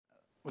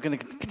We're going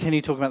to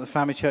continue talking about the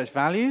family church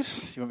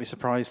values. You won't be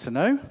surprised to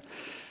know.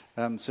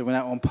 So we're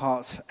now on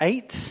part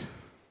 8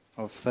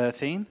 of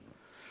 13.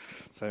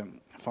 So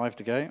 5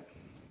 to go.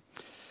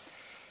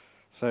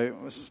 So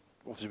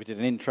obviously we did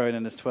an intro and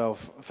then there's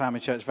 12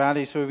 family church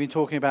values. So we've been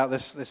talking about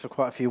this for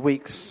quite a few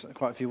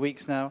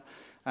weeks now.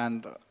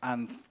 And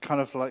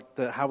kind of like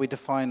how we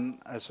define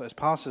as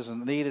pastors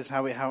and leaders,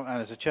 and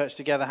as a church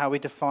together, how we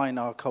define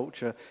our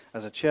culture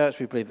as a church.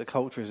 We believe that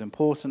culture is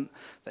important,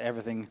 that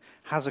everything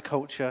has a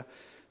culture,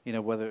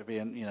 whether it be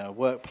a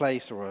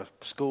workplace or a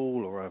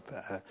school or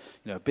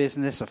a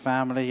business, a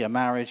family, a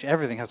marriage.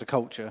 Everything has a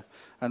culture,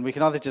 and we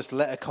can either just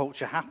let a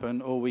culture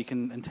happen or we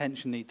can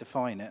intentionally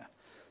define it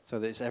so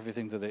that it's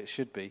everything that it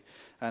should be.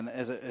 And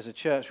as a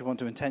church, we want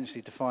to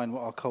intentionally define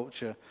what our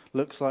culture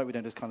looks like. We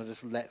don't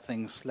just let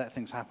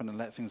things happen and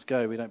let things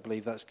go. We don't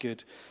believe that's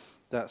good.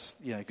 That's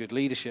good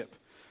leadership.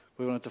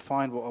 We want to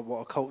define what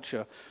a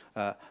culture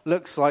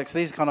looks like. So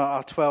these are kind of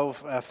our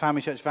 12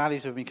 family church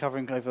values we've been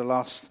covering over the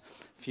last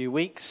few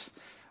weeks.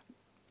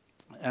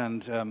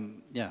 And I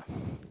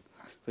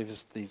believe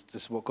this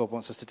is what God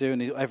wants us to do.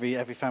 And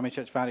every family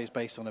church value is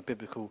based on a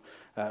biblical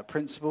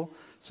principle.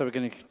 So we're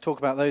going to talk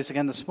about those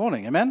again this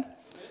morning. Amen?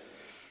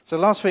 So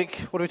last week,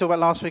 what did we talk about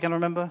last week? And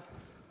remember?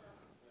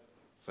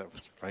 So it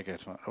was very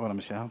good. Well done,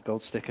 Michelle.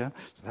 Gold sticker.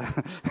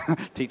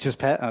 Teacher's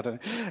pet. I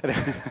don't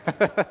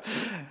know.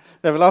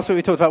 No, but last week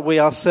we talked about we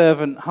are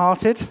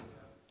servant-hearted.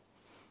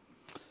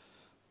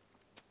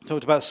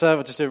 Talked about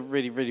servant. Just a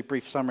really, really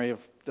brief summary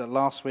of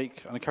last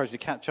week. I encourage you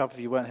to catch up if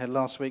you weren't here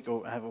last week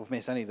or have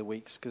missed any of the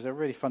weeks, because they're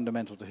really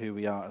fundamental to who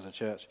we are as a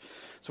church.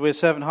 So we're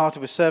servant-hearted.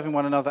 We're serving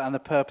one another and the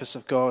purpose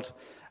of God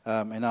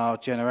in our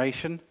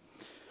generation.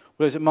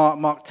 Well, is it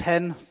Mark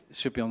 10? It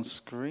should be on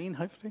screen,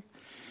 hopefully,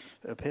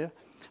 up here.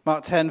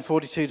 Mark 10,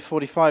 42 to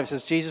 45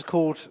 says, Jesus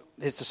called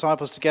his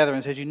disciples together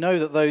and said, "You know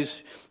that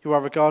those who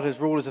are regarded as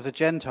rulers of the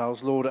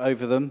Gentiles lord it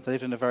over them." They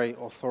lived in a very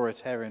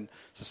authoritarian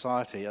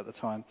society at the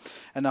time.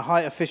 "And the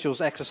high officials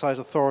exercise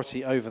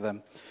authority over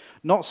them.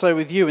 Not so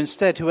with you.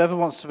 Instead, whoever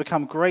wants to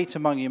become great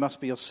among you must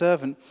be your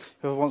servant.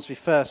 Whoever wants to be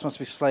first must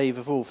be slave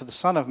of all. For the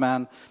Son of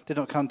Man did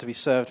not come to be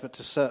served, but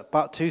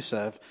to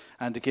serve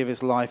and to give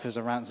his life as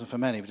a ransom for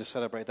many." We just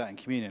celebrate that in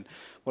communion,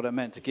 what it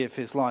meant to give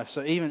his life.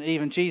 So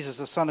even Jesus,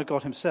 the Son of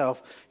God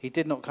himself, he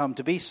did not come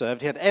to be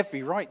served. He had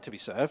every right to be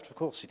served. Of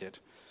course he did.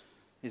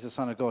 He's the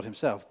Son of God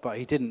himself. But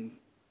he didn't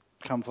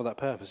come for that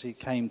purpose. He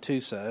came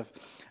to serve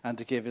and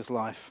to give his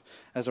life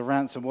as a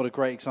ransom. What a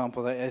great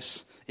example that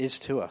is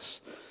to us.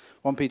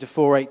 1 Peter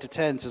 4, 8 to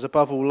 10 says,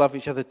 "Above all, love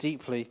each other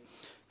deeply,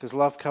 because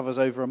love covers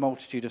over a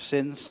multitude of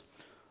sins.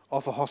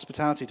 Offer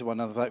hospitality to one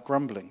another without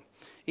grumbling.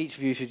 Each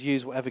of you should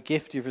use whatever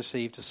gift you've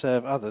received to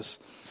serve others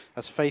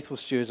as faithful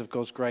stewards of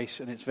God's grace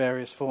in its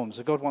various forms."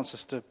 So God wants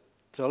us to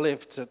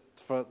live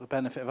for the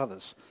benefit of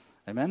others.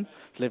 Amen?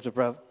 To live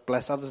to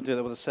bless others and do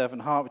that with a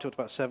servant heart. We talked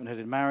about servanthood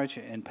in marriage,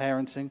 in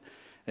parenting,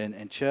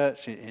 in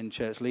church, in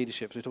church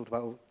leadership. So we talked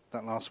about all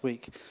that last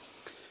week. And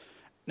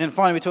then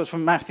finally we talked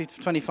from Matthew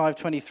 25,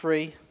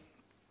 23.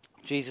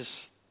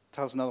 Jesus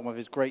tells another one of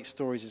his great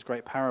stories, his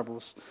great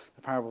parables,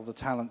 the parable of the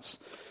talents.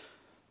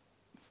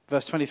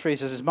 Verse 23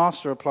 says, "His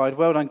master replied,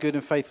 'Well done, good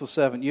and faithful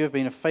servant. You have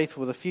been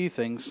faithful with a few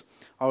things.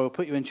 I will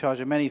put you in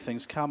charge of many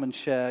things. Come and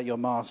share your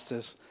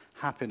master's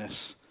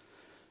happiness.'"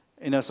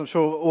 So I'm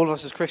sure all of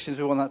us as Christians,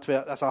 we want that to be,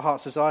 that's our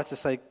heart's desire to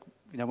say,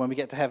 when we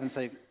get to heaven,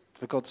 say,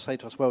 for God to say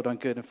to us, "Well done,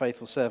 good and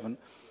faithful servant."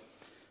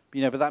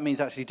 But that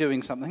means actually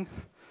doing something.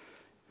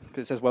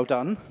 Because it says, "Well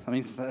done." That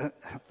means that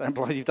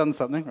implies you've done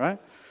something, right?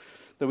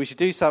 That we should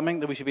do something,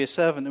 that we should be a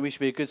servant, that we should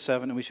be a good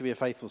servant, and we should be a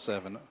faithful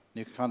servant.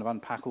 You can kind of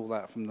unpack all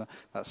that from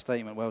that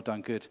statement, "Well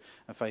done, good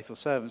and faithful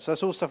servant." So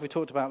that's all stuff we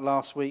talked about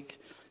last week.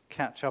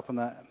 Catch up on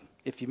that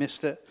if you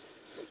missed it.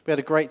 We had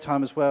a great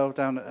time as well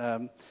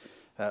down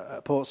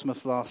at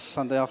Portsmouth last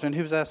Sunday afternoon.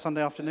 Who was there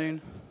Sunday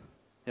afternoon?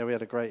 Yeah, we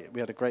had a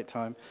great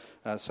time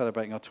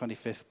celebrating our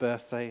 25th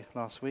birthday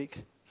last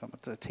week.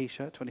 A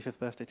T-shirt, 25th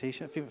birthday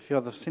T-shirt.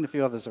 Seen a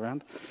few others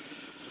around.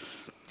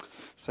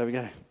 So there we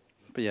go.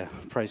 But yeah,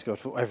 praise God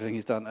for everything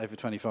he's done over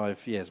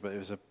 25 years. But it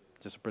was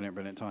just a brilliant,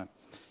 brilliant time.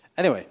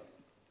 Anyway,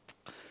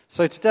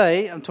 so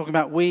today I'm talking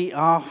about we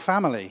are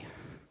family.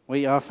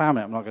 We are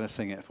family. I'm not going to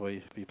sing it for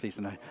you. Be pleased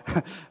to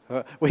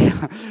know.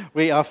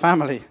 we are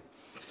family.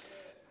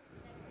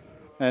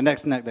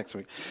 Next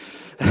week.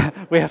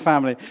 We are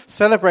family.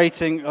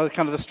 Celebrating,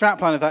 kind of the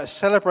strapline of that is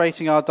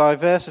celebrating our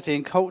diversity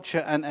in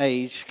culture and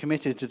age,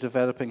 committed to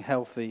developing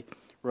healthy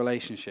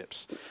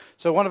relationships.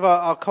 So one of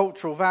our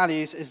cultural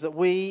values is that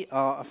we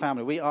are a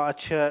family. We are a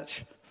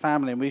church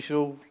family, and we should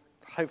all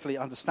hopefully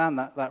understand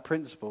that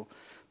principle,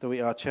 that we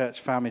are a church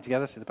family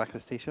together. See the back of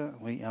this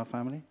T-shirt? We are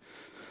family.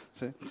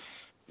 See?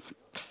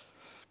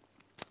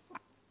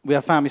 We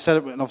are family,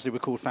 and obviously we're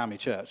called Family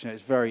Church.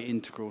 It's very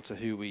integral to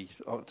who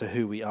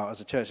we are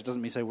as a church. It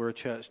doesn't mean say we're a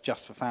church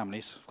just for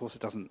families. Of course,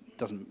 it doesn't.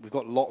 We've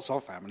got lots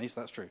of families.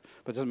 That's true,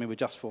 but it doesn't mean we're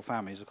just for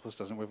families. Of course, it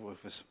doesn't. We're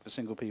for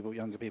single people,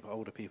 younger people,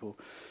 older people,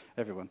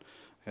 everyone.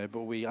 Okay,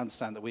 but we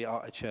understand that we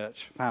are a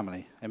church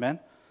family. Amen.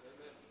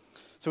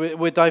 So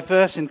we're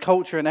diverse in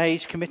culture and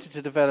age, committed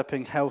to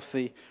developing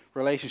healthy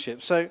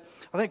relationships. So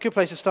I think a good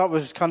place to start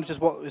with is kind of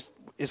just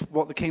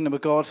what the kingdom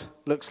of God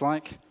looks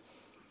like,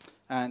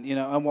 and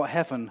what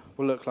heaven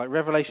will look like.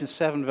 Revelation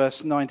 7,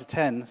 verse 9 to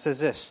 10 says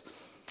this: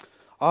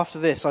 "After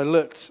this I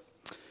looked,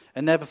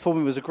 and there before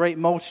me was a great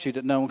multitude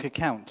that no one could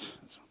count,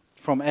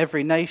 from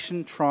every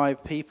nation,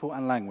 tribe, people,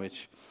 and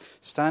language,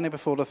 standing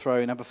before the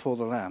throne and before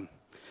the Lamb.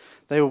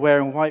 They were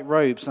wearing white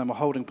robes and were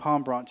holding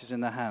palm branches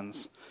in their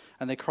hands.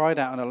 And they cried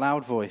out in a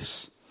loud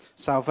voice,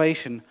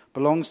 'Salvation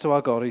belongs to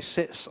our God who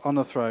sits on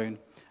the throne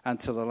and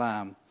to the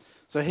Lamb.'"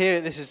 So here,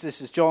 this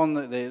is John,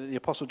 the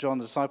Apostle John,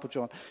 the disciple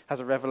John, has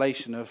a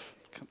revelation of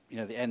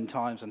the end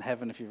times and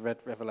heaven, if you've read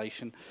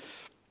Revelation.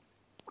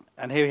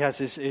 And here he has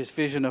his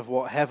vision of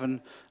what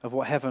heaven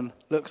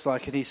looks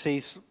like, and he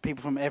sees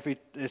people from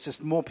there's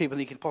just more people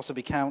than he can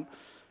possibly count,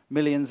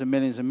 millions and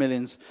millions and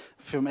millions,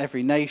 from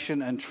every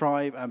nation and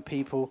tribe and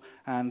people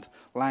and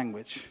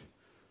language.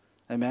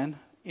 Amen.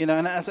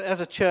 And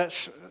as a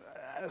church,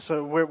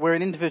 so we're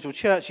an individual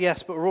church,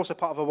 yes, but we're also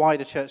part of a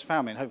wider church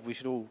family, and hopefully we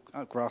should all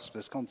grasp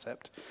this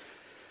concept,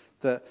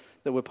 that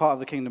we're part of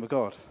the kingdom of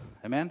God.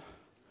 Amen?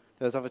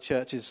 There's other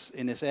churches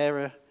in this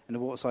area, in the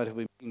Waterside, who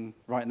we're meeting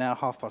right now.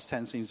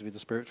 10:30 seems to be the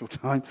spiritual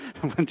time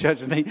when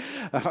churches meet.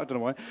 I don't know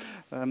why,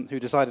 who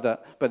decided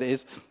that, but it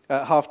is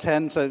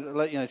 10:30.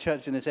 So,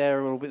 churches in this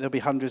area, there'll be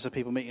hundreds of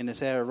people meeting in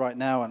this area right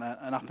now, and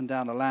up and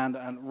down the land,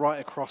 and right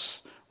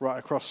across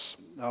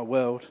our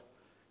world.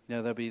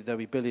 There'll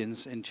be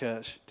billions in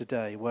church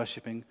today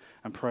worshiping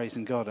and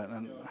praising God,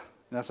 and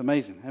that's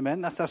amazing.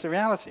 Amen. That's a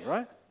reality,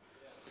 right?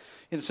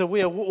 So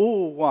we are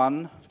all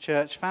one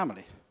church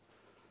family,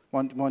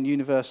 one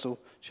universal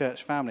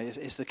church family.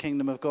 It's the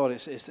kingdom of God.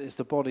 It's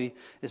the body.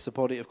 It's the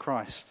body of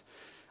Christ,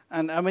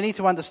 and we need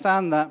to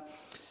understand that.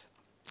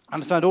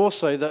 Understand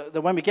also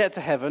that when we get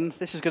to heaven,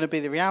 this is going to be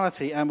the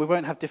reality, and we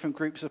won't have different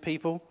groups of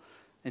people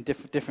in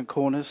different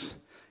corners.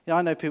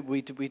 I know people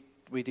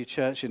we do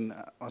church in,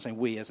 I'm saying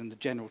we as in the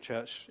general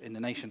church in the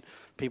nation.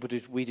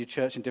 We do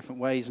church in different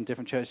ways, and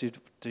different churches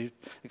do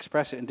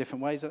express it in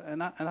different ways,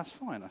 and that's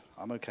fine.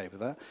 I'm okay with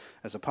that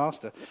as a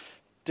pastor.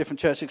 Different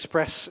churches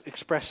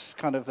express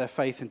kind of their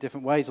faith in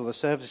different ways, or the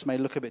services may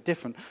look a bit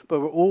different,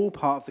 but we're all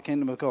part of the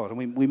kingdom of God,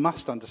 and we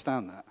must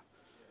understand that.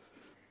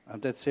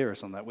 I'm dead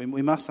serious on that.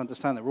 We must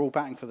understand that we're all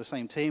batting for the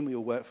same team, we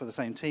all work for the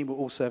same team, we're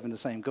all serving the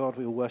same God,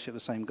 we all worship the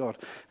same God.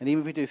 And even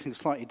if we do things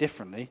slightly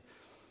differently,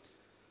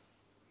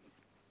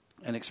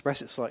 and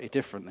express it slightly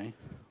differently,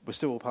 we're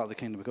still all part of the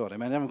kingdom of God.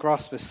 Amen. Everyone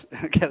grasp this,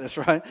 get this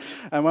right.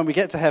 And when we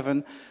get to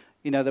heaven,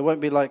 there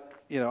won't be like,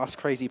 us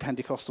crazy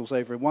Pentecostals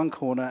over in one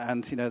corner,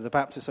 and, the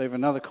Baptists over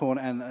another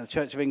corner, and the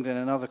Church of England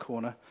in another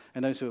corner,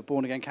 and those who are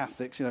born again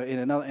Catholics, in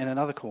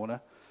another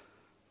corner,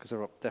 because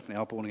there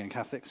definitely are born again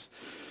Catholics.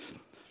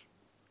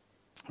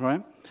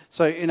 Right?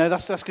 So,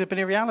 that's going to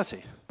be a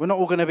reality. We're not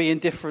all going to be in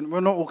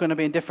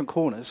different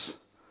corners.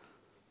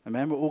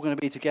 Amen. We're all going to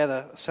be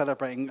together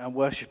celebrating and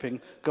worshiping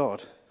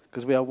God.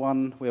 Because we are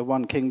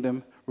one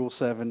kingdom, we're all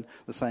serving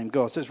the same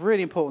God. So it's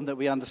really important that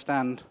we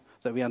understand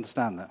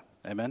that.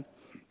 Amen.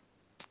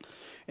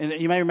 And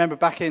you may remember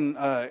back in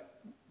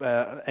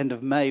end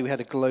of May, we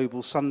had a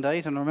global Sunday.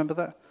 Don't you remember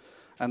that?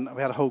 And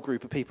we had a whole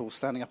group of people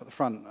standing up at the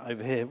front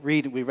over here.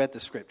 We read the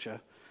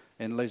scripture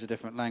in loads of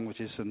different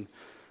languages, and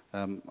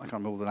I can't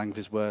remember what the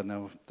languages were.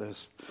 No,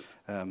 there's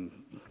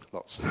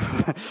lots.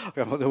 I can't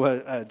remember the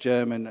word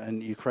German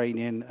and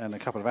Ukrainian and a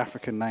couple of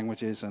African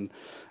languages, and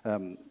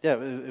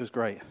it was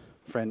great.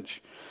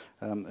 French,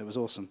 it was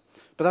awesome.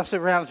 But that's the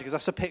reality, because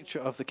that's a picture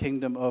of the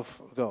kingdom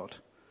of God.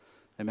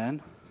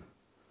 Amen.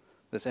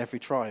 There's every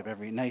tribe,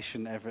 every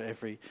nation,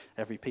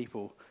 every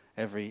people,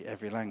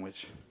 every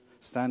language,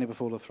 standing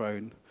before the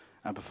throne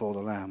and before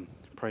the Lamb.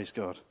 Praise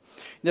God.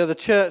 The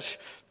church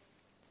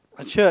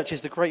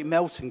is the great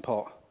melting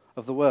pot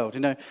of the world.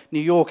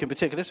 New York in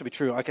particular, this would be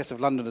true, I guess, of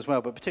London as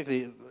well, but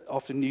particularly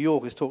often New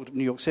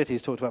York City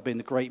is talked about being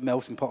the great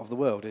melting pot of the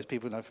world. There's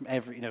people from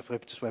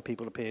just where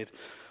people appeared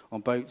on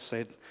boats,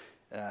 they'd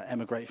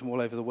emigrate from all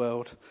over the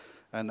world,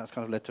 and that's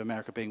kind of led to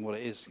America being what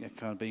it is,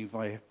 kind of being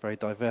very, very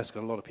diverse,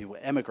 because a lot of people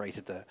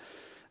emigrated there.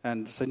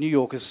 And so New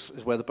York is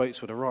where the boats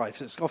would arrive.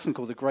 So it's often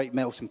called the great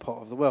melting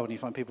pot of the world, and you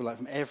find people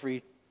from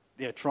every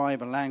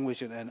tribe and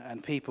language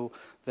and people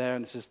there,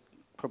 and this is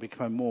probably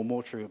becoming more and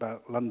more true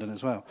about London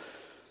as well.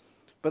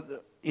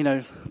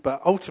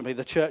 But ultimately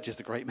the church is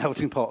the great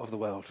melting pot of the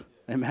world.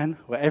 Amen?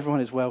 Where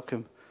everyone is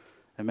welcome.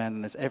 Amen?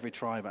 And there's every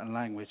tribe and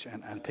language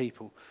and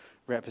people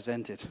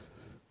represented.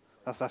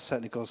 That's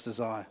certainly God's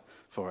desire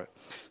for it.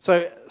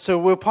 So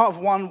we're part of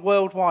one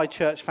worldwide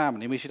church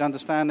family. We should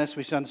understand this.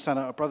 We should understand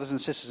our brothers and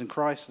sisters in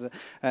Christ,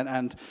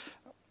 and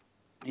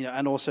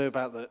also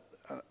about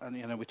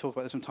we talk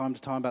about this from time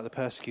to time about the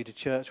persecuted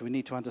church. We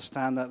need to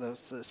understand that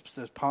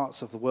there's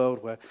parts of the world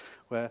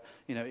where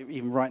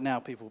even right now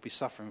people will be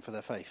suffering for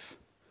their faith.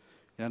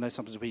 I know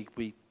sometimes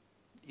we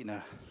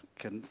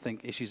can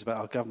think issues about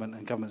our government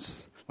and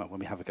governments. Well, when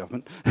we have a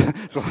government,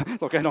 there's a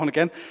lot going on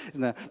again,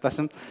 isn't there? Bless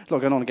them. A lot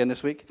going on again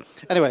this week.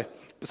 Anyway,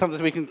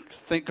 sometimes we can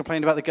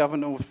complain about the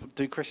government, or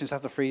do Christians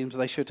have the freedoms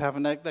they should have?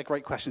 And they're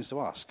great questions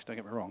to ask. Don't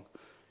get me wrong.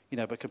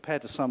 But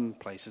compared to some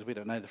places, we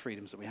don't know the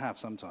freedoms that we have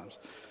sometimes.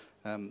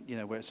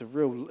 Where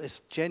it's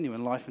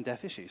genuine life and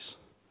death issues.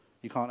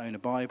 You can't own a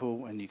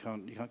Bible, and you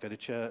can't go to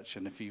church.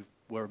 And if you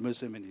were a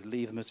Muslim and you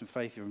leave the Muslim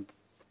faith, you're in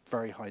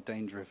very high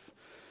danger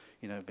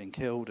of being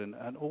killed,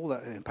 and all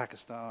that in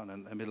Pakistan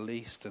and the Middle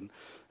East and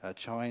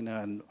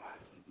China and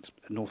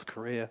North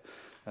Korea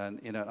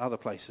and other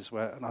places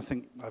where. And I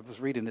think I was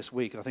reading this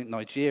week. I think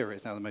Nigeria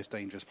is now the most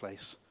dangerous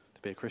place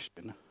to be a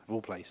Christian of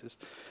all places.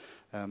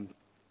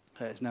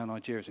 It's now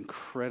Nigeria is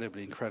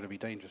incredibly, incredibly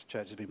dangerous.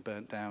 Churches have been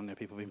burnt down.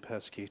 People have been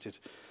persecuted.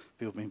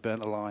 People have been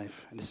burnt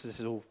alive. And this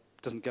is all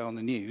doesn't go on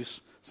the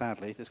news,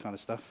 sadly, this kind of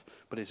stuff.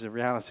 But it's a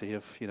reality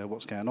of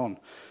what's going on.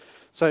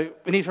 So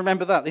we need to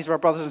remember that. These are our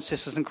brothers and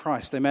sisters in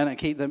Christ. Amen. And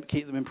keep them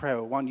in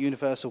prayer. One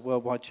universal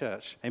worldwide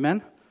church.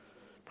 Amen.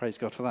 Praise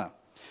God for that.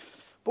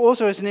 But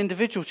also as an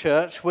individual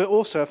church, we're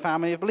also a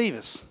family of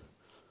believers.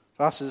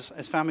 For us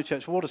as Family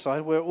Church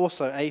Waterside, we're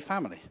also a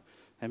family.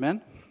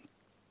 Amen.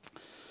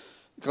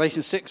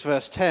 Galatians 6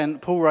 verse 10,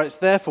 Paul writes,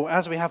 "Therefore,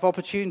 as we have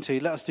opportunity,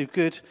 let us do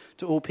good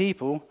to all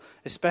people,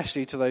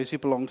 especially to those who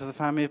belong to the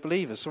family of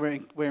believers." So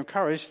we're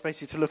encouraged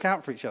basically to look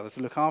out for each other, to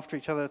look after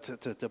each other,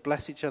 to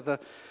bless each other,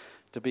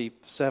 to be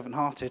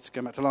servant-hearted,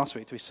 going back to last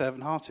week, to be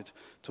servant-hearted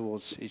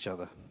towards each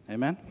other.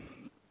 Amen?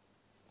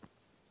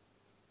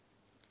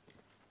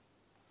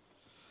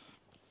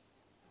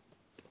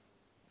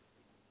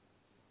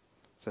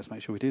 So let's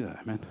make sure we do that.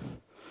 Amen?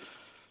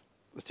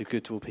 Let's do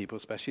good to all people,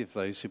 especially of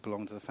those who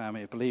belong to the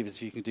family of believers.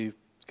 If you can do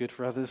good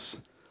for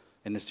others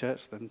in this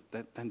church, then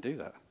do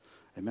that.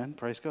 Amen.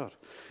 Praise God.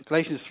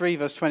 Galatians 3,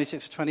 verse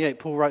 26 to 28,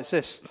 Paul writes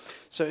this.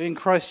 "So in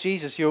Christ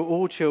Jesus, you are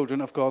all children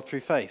of God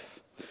through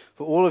faith.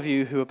 For all of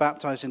you who are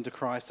baptized into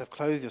Christ have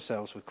clothed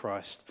yourselves with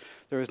Christ.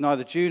 There is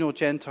neither Jew nor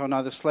Gentile,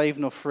 neither slave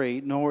nor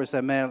free, nor is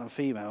there male and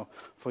female,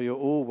 for you're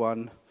all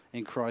one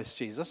in Christ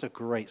Jesus." That's a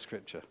great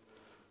scripture.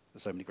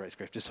 There's so many great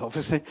scriptures,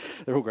 obviously.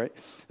 They're all great.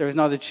 "There is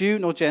neither Jew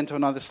nor Gentile,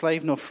 neither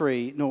slave nor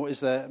free, nor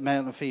is there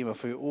male and female,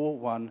 for you're all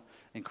one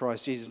in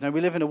Christ Jesus." Now, we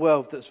live in a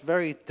world that's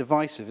very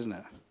divisive, isn't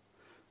it?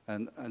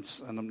 And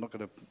I'm not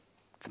going to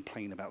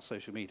complain about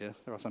social media.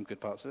 There are some good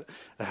parts of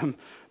it.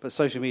 But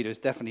social media has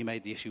definitely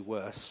made the issue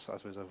worse, I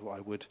suppose,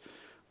 what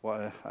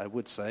I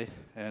would say.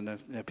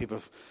 And people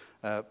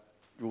of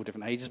all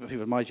different ages, but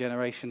people of my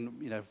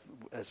generation,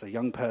 as a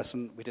young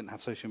person, we didn't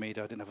have social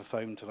media. I didn't have a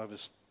phone until I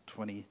was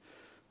 20.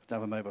 I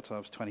didn't have a mobile until I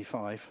was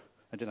 25.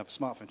 I didn't have a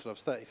smartphone until I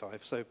was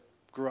 35. So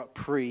grew up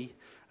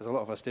as a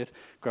lot of us did,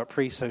 grew up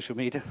pre-social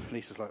media.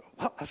 Lisa's like,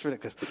 what? That's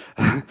ridiculous.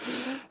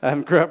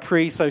 Grew up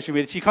pre-social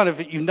media. So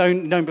you've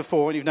known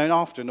before and you've known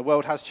after, and the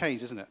world has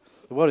changed, isn't it?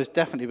 The world has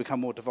definitely become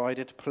more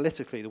divided.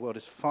 Politically, the world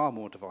is far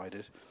more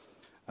divided,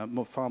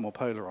 far more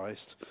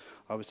polarized,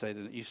 I would say,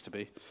 than it used to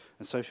be.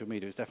 And social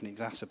media has definitely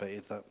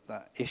exacerbated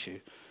that issue.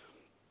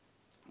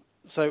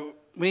 So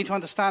we need to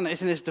understand that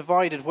it's in this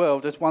divided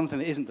world, there's one thing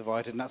that isn't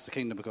divided, and that's the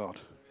kingdom of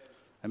God.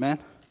 Amen?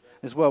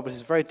 This world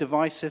is very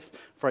divisive,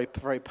 very,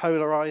 very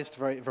polarized,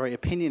 very, very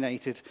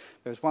opinionated.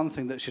 There's one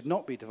thing that should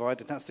not be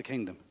divided, and that's the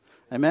kingdom.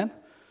 Amen?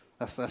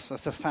 That's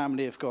the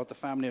family of God, the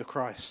family of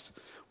Christ.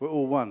 We're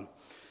all one.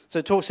 So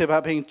it talks here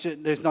about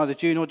there's neither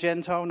Jew nor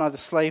Gentile, neither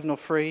slave nor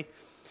free.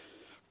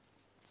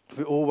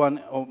 We're all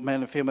one, or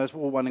male and female,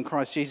 we're all one in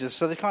Christ Jesus.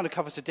 So this kind of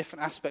covers the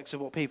different aspects of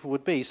what people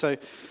would be. So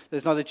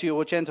there's neither Jew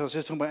or Gentile, so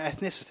it's talking about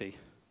ethnicity.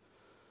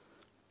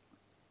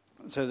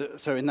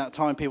 So in that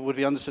time, people would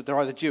be understood they're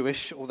either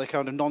Jewish or they're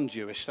kind of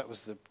non-Jewish.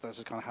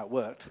 That's kind of how it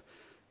worked,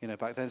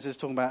 back then. So it's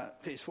talking about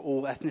it's for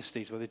all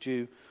ethnicities, whether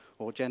Jew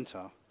or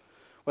Gentile,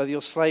 whether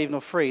you're slave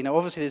nor free. Now,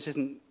 obviously, this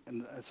isn't,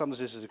 and sometimes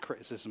this is a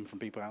criticism from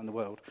people out in the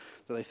world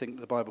that they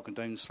think the Bible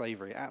condones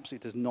slavery. It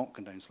absolutely does not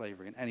condone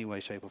slavery in any way,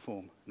 shape, or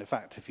form. And in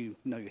fact, if you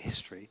know your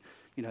history,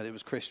 there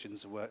was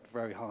Christians who worked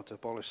very hard to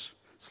abolish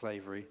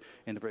slavery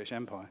in the British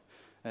Empire.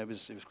 It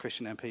was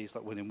Christian MPs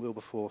like William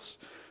Wilberforce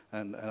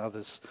and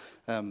others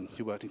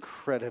who worked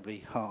incredibly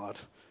hard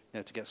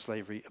to get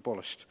slavery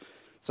abolished.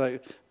 So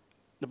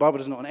the Bible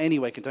does not in any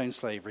way condone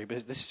slavery,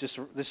 but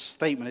this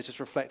statement is just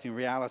reflecting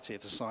reality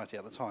of society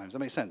at the time. Does that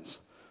make sense?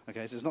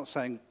 Okay, so it's not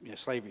saying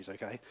slavery is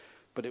okay,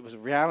 but it was a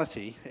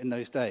reality in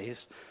those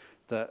days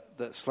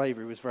that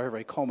slavery was very,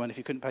 very common. If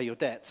you couldn't pay your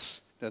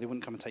debts, they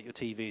wouldn't come and take your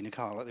TV and your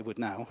car like they would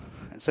now,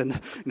 and send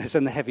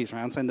the heavies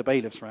around, send the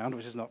bailiffs around,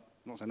 which is not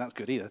saying that's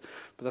good either,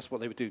 but that's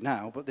what they would do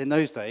now. But in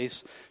those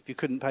days, if you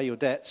couldn't pay your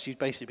debts, you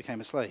basically became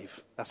a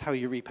slave. That's how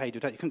you repaid your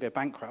debt. You couldn't go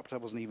bankrupt.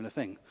 That wasn't even a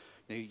thing.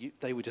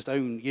 They would just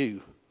own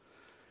you.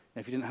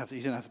 If you didn't have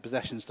the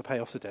possessions to pay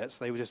off the debts,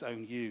 they would just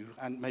own you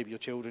and maybe your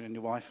children and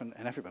your wife and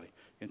everybody,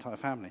 your entire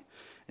family.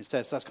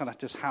 Instead, so that's kind of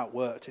just how it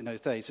worked in those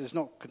days.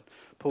 So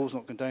Paul's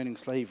not condoning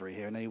slavery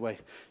here in any way,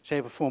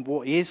 shape, or form. But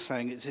what he is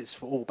saying is it's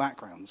for all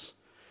backgrounds.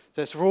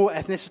 So it's for all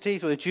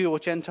ethnicities, whether Jew or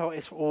Gentile,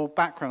 it's for all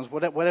backgrounds.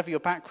 Whatever your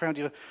background,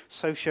 your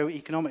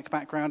socio-economic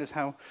background is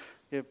how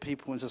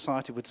people in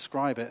society would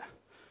describe it.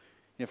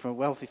 From a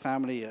wealthy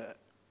family, a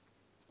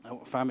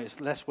family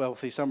that's less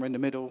wealthy, somewhere in the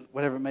middle,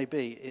 whatever it may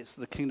be, it's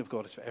the kingdom of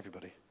God is for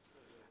everybody.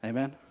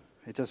 Amen?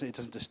 It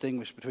doesn't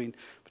distinguish between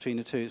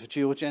the two. It's for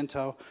Jew or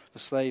Gentile, for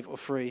slave or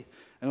free,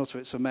 and also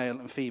it's for male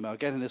and female.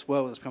 Again, in this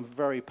world that's become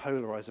very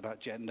polarized about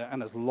gender,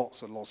 and there's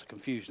lots and lots of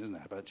confusion, isn't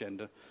there, about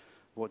gender,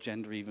 what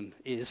gender even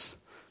is,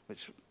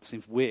 which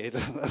seems weird.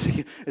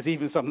 It's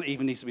even something that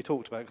even needs to be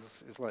talked about,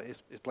 because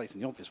it's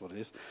blatantly obvious what it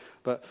is.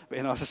 But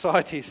in our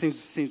society, it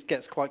seems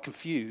gets quite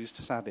confused,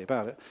 sadly,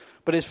 about it.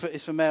 But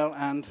it's for male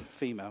and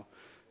female.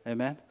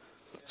 Amen?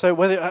 So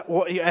whether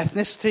what your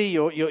ethnicity,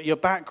 your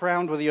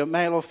background, whether you're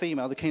male or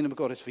female, the kingdom of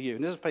God is for you.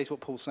 And this is basically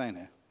what Paul's saying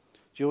here.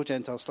 Jew or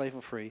Gentile, slave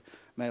or free,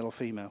 male or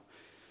female.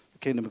 The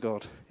kingdom of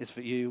God is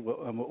for you,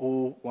 and we're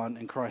all one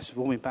in Christ. We've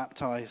all been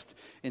baptized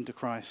into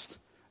Christ.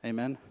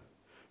 Amen?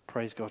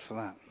 Praise God for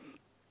that.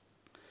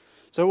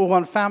 So we're all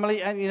one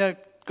family, and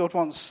God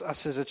wants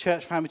us as a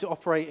church family to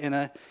operate in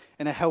a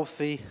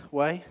healthy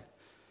way.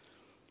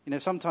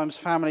 Sometimes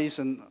families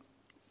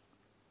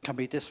can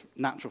be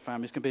natural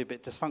families can be a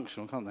bit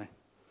dysfunctional, can't they?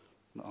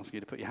 I'm not asking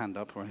you to put your hand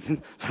up or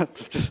anything.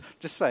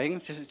 just saying,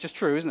 it's just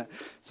true, isn't it?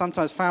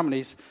 Sometimes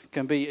families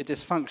can be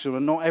dysfunctional,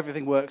 and not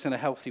everything works in a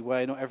healthy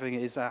way. Not everything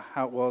is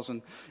how it was,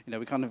 and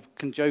we kind of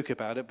can joke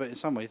about it. But in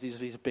some ways,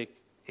 these are big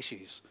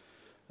issues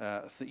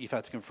that you've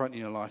had to confront in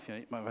your life.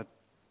 You might have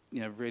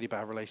had really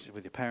bad relationship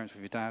with your parents,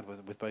 with your dad,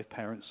 with both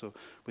parents, or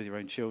with your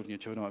own children. Your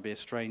children might be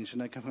estranged,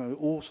 and there can be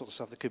all sorts of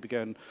stuff that could be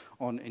going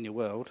on in your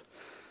world.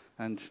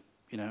 And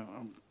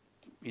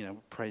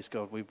praise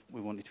God, we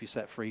want you to be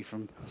set free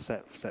from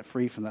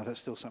that. That's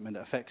still something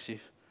that affects you.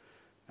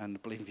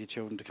 And believing for your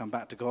children to come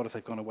back to God if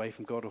they've gone away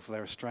from God, or if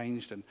they're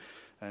estranged, and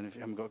if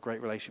you haven't got a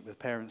great relationship with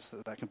parents,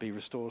 that can be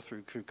restored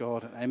through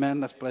God. Amen.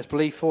 Let's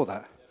believe for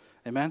that.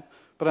 Amen.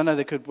 But I know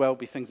there could well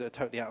be things that are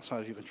totally outside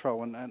of your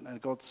control,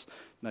 and God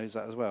knows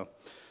that as well.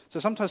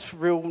 So sometimes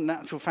real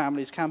natural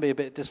families can be a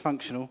bit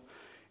dysfunctional,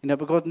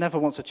 but God never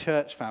wants a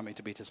church family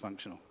to be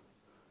dysfunctional.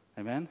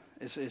 Amen.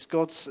 It's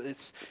God's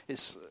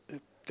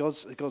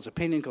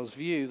opinion, God's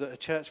view that a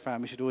church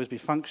family should always be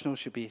functional,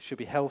 should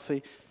be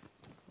healthy.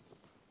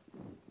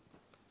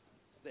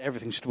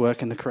 Everything should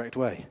work in the correct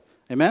way.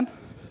 Amen?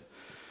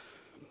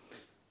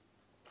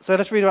 So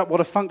let's read about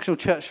what a functional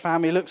church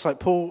family looks like.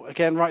 Paul,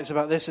 again, writes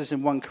about this as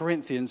in 1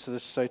 Corinthians,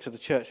 so to the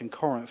church in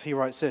Corinth. He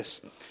writes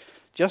this: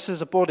 just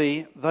as a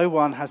body, though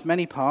one has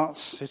many parts,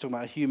 so he's talking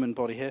about a human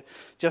body here,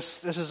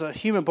 just as a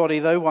human body,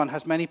 though one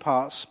has many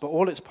parts, but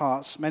all its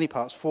parts, many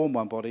parts, form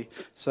one body,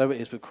 so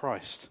it is with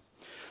Christ.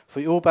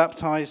 For you're all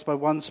baptized by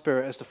one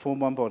Spirit as to form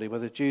one body,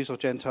 whether Jews or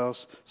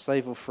Gentiles,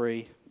 slave or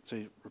free. So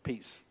he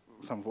repeats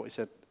some of what he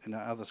said in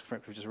that other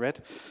scripture we just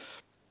read.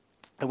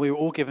 And we were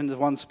all given the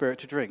one Spirit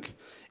to drink.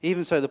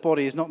 Even so, the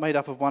body is not made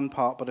up of one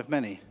part, but of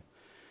many.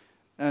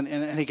 And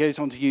he goes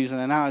on to use an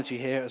analogy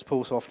here, as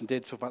Paul so often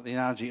did, talk about the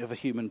analogy of a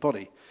human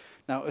body.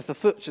 Now, if the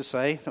foot should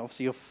say,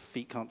 obviously your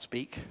feet can't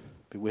speak.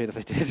 It'd be weird if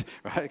they did,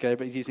 right? Okay,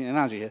 but he's using an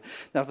analogy here.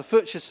 Now, if the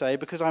foot should say,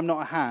 because I'm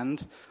not a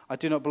hand, I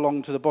do not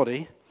belong to the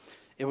body,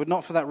 it would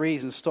not for that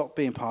reason stop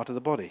being part of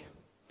the body.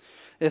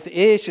 If the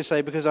ear should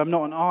say, because I'm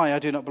not an eye, I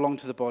do not belong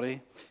to the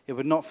body, it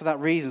would not for that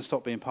reason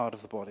stop being part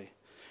of the body.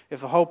 If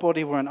the whole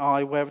body were an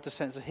eye, where would the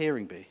sense of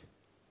hearing be?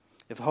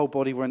 If the whole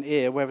body were an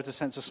ear, where would the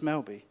sense of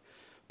smell be?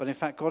 But in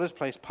fact, God has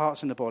placed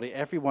parts in the body,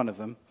 every one of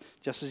them,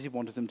 just as he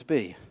wanted them to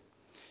be.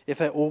 If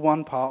they're all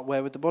one part,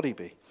 where would the body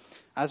be?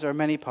 As there are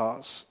many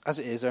parts,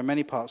 there are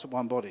many parts of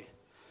one body.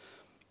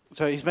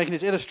 So he's making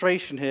this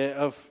illustration here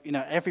of,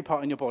 every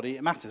part in your body,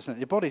 it matters.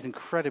 Your body's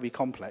incredibly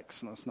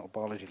complex. That's not a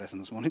biology lesson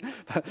this morning,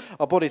 but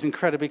our body's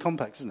incredibly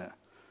complex, isn't it?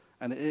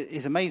 And it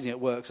is amazing it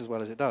works as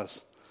well as it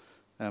does.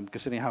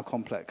 Considering how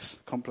complex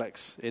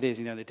it is,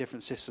 the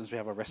different systems. We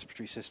have our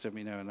respiratory system,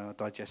 and our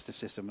digestive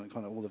system, and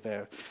kind of all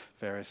the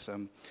various, our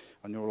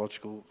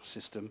neurological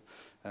system,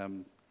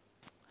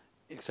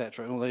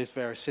 etc. And all those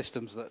various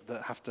systems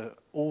that have to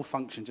all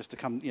function just to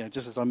come,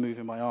 just as I'm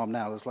moving my arm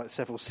now, there's like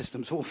several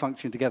systems all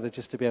functioning together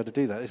just to be able to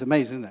do that. It's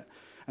amazing, isn't it?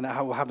 And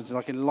how it happens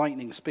like in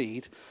lightning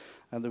speed,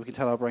 and that we can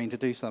tell our brain to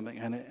do something,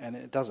 and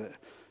it does it.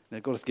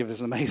 God has given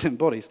us amazing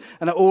bodies,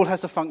 and it all has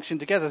to function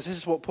together. This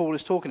is what Paul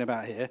is talking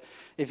about here.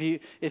 If you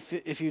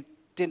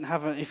didn't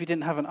have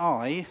an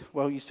eye,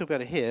 well, you'd still be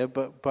able to hear,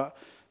 but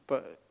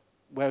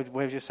where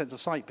would your sense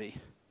of sight be?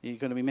 You're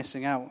going to be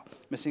missing out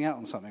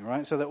on something,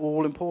 right? So they're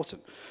all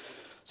important.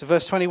 So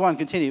verse 21,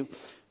 continue.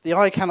 The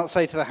eye cannot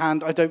say to the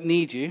hand, I don't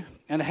need you,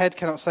 and the head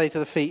cannot say to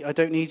the feet, I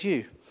don't need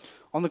you.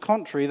 On the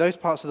contrary, those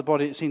parts of the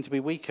body that seem to be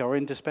weaker are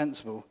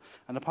indispensable,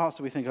 and the parts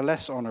that we think are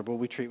less honourable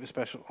we treat with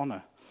special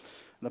honour.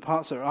 And the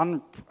parts that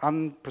are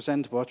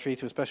unpresentable are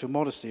treated with special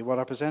modesty, while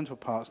our presentable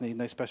parts need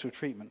no special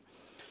treatment.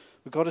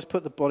 But God has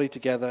put the body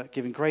together,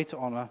 giving greater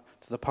honour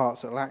to the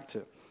parts that lacked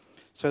it.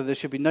 So there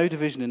should be no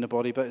division in the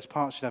body, but its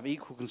parts should have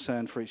equal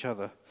concern for each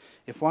other.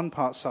 If one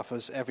part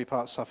suffers, every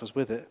part suffers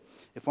with it.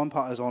 If one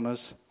part is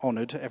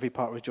honoured, every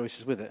part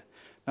rejoices with it.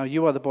 Now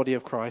you are the body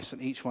of Christ,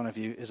 and each one of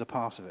you is a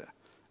part of it.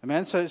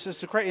 Amen? So it's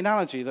just a great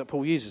analogy that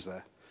Paul uses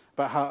there.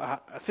 about how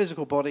a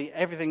physical body,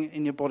 everything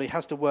in your body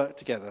has to work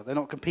together. They're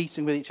not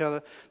competing with each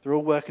other. They're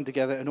all working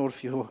together in order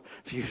for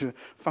you to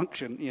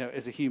function,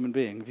 as a human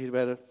being. If you're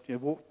able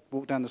to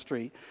walk down the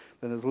street,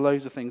 then there's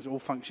loads of things all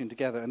functioning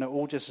together, and they're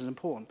all just as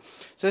important.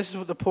 So this is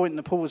what the point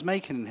that Paul was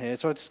making in here.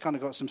 So I just kind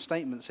of got some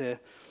statements here.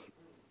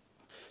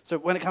 So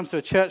when it comes to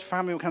a church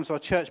family, when it comes to our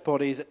church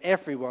bodies,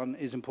 everyone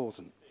is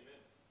important.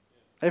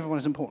 Everyone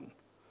is important.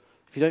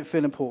 If you don't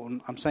feel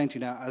important, I'm saying to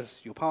you now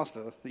as your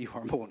pastor that you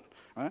are important.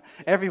 Right?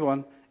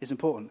 Everyone is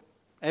important.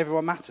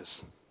 Everyone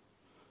matters.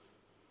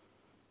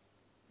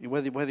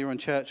 Whether you're in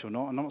church or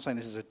not, and I'm not saying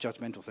this is a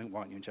judgmental thing,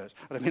 why aren't you in church?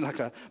 I don't mean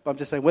but I'm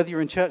just saying whether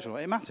you're in church or not,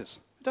 it matters.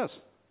 It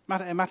does.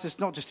 It matters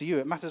not just to you,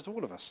 it matters to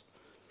all of us.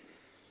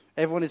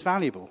 Everyone is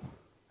valuable.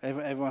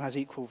 Everyone has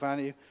equal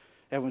value.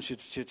 Everyone should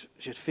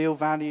feel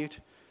valued.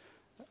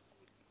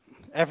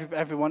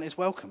 Everyone is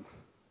welcome.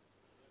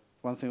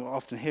 One thing I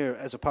often hear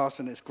as a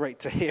pastor, and it's great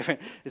to hear it,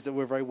 is that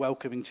we're a very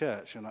welcoming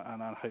church, and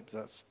I hope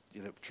that's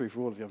true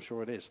for all of you. I'm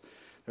sure it is.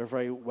 They're a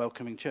very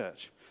welcoming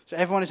church. So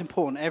everyone is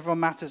important, everyone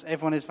matters,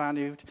 everyone is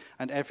valued,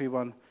 and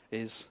everyone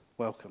is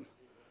welcome.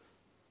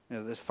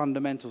 There's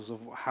fundamentals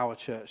of how a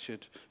church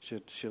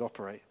should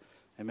operate.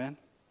 Amen.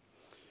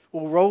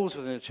 All roles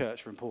within a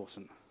church are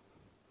important.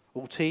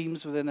 All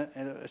teams within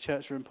a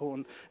church are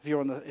important.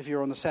 If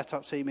you're on the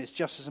setup team, it's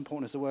just as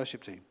important as the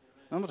worship team.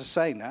 I'm not just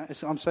saying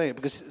that. I'm saying it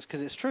because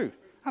it's true.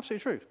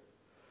 Absolutely true.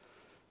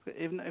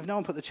 If no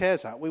one put the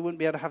chairs out, we wouldn't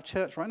be able to have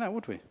church right now,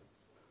 would we?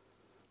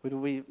 Would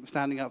we be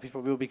standing up?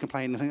 People will be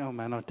complaining and think, oh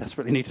man, I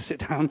desperately need to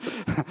sit down.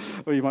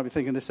 Or you might be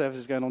thinking, this service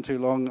is going on too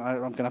long. I'm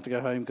going to have to go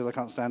home because I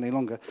can't stand any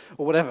longer.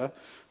 Or whatever.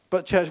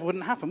 But church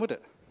wouldn't happen, would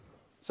it?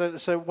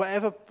 So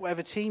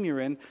whatever team you're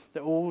in,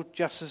 they're all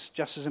just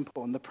as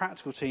important. The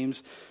practical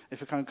teams,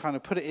 if we kind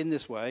of put it in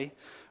this way,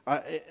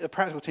 the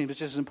practical teams are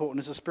just as important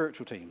as the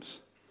spiritual teams.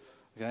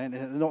 Okay, and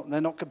they're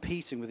not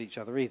competing with each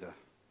other either.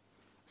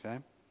 Okay,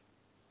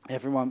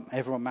 everyone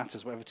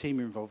matters. Whatever team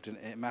you're involved in,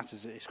 it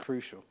matters. It's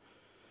crucial.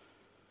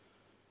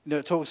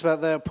 It talks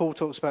about there. Paul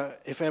talks about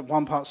if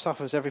one part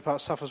suffers, every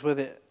part suffers with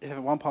it. If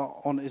one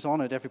part is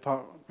honoured, every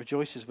part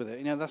rejoices with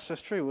it. That's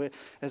just true.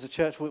 As a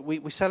church,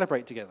 we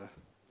celebrate together.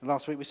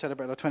 Last week we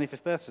celebrated our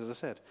 25th birthday, as I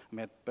said. And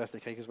we had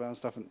birthday cake as well and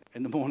stuff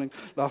in the morning.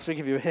 Last week,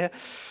 if you were here,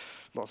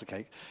 lots of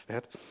cake we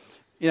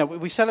had.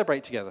 We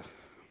celebrate together.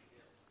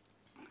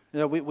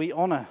 We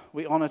honour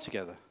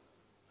together. It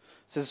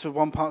says if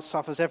one part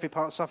suffers, every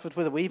part suffered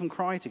with it. We even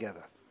cry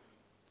together.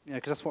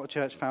 Because that's what a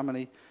church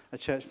family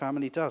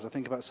does. I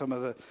think about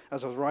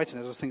as I was writing,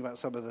 I was thinking about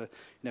some of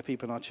the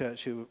people in our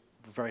church who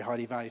are very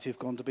highly valued who've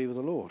gone to be with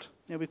the Lord.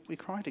 We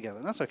cry together,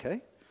 and that's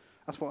okay.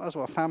 That's what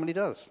a family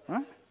does,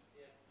 right?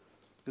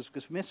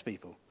 Because we miss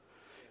people.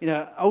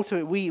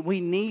 Ultimately, we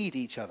need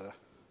each other.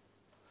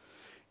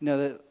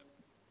 There's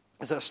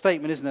that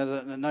statement, isn't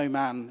there, that no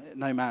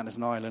man is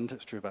an island.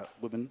 It's true about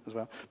women as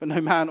well. But no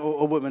man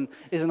or woman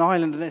is an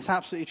island, and it's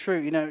absolutely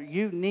true.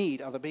 You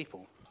need other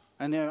people.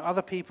 And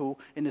other people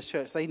in this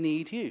church, they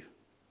need you.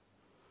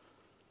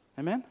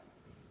 Amen?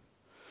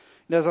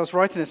 As I was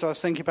writing this, I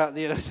was thinking about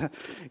the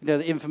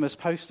infamous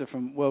poster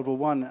from World War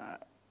One.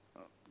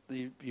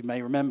 You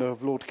may remember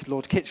of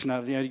Lord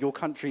Kitchener. Your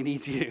country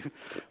needs you.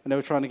 And they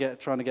were trying to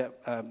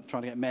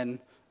get men,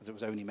 as it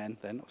was only men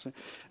then, obviously,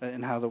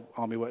 and how the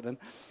army worked then.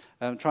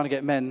 Trying to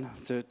get men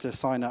to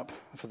sign up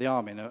for the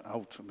army, and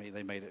ultimately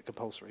they made it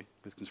compulsory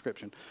with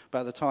conscription. But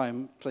at the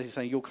time, places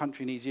saying, your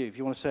country needs you. If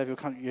you want to serve your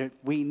country,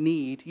 we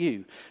need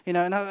you. And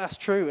that's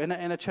true in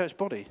a church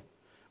body.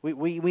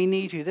 We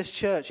need you. This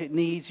church, it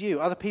needs you.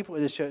 Other people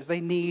in this church,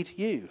 they need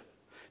you.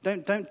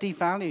 Don't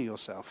devalue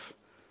yourself.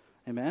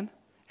 Amen?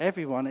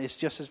 Everyone is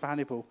just as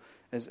valuable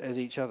as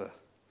each other.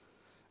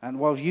 And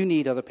while you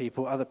need other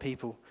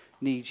people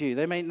need you.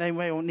 They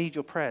may all need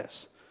your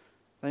prayers.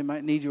 They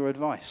might need your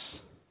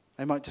advice.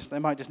 They might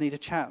just need a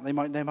chat. They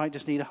might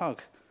just need a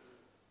hug.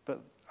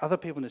 But other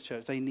people in this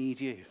church, they need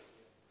you.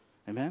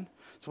 Amen?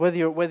 So whether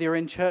you're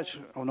in church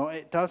or not,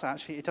 it does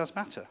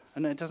matter.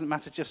 And it doesn't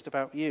matter just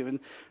about you.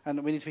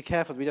 And we need to be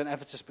careful that we don't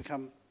ever just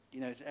become,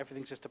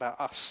 everything's just about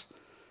us.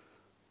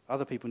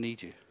 Other people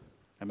need you.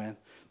 Amen?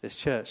 This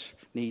church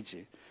needs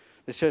you.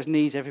 This church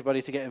needs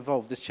everybody to get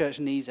involved. This church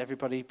needs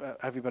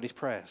everybody's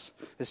prayers.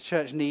 This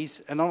church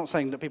needs, and I'm not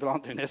saying that people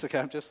aren't doing this, okay,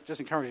 I'm just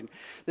encouraging.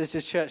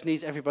 This church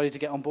needs everybody to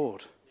get on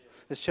board.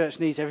 This church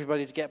needs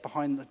everybody to get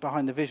behind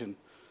the vision.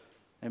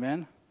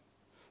 Amen?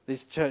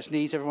 This church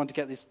needs everyone to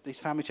get these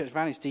family church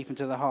values deep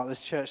into their heart.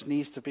 This church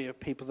needs to be a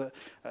people that,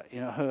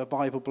 who are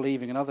Bible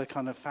believing and other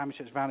kind of family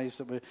church values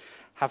that we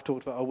have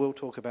talked about or will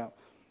talk about.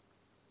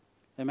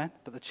 Amen?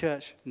 But the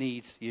church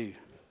needs you.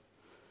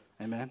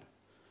 Amen?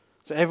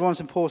 So everyone's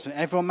important.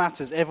 Everyone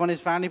matters. Everyone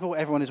is valuable.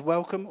 Everyone is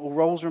welcome. All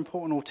roles are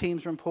important. All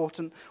teams are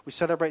important. We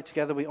celebrate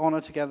together. We honor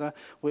together.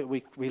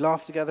 We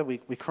laugh together. We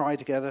cry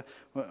together.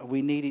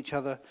 We need each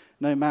other.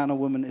 No man or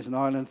woman is an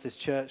island. This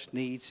church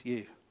needs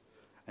you.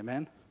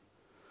 Amen?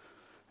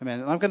 Amen.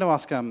 And I'm going to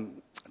ask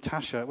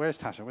Tasha. Where is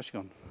Tasha? Where's she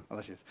gone? Oh,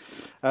 there she is.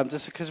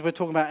 Just because we're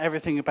talking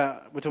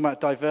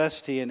about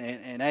diversity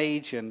in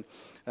age and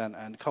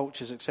and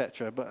cultures,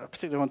 etc., but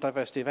particularly on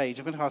diversity of age.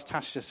 I'm going to ask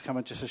Tasha just to come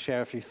and just to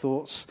share a few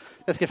thoughts.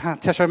 Let's give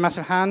Tasha a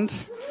massive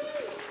hand.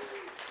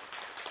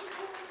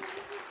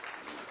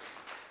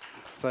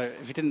 So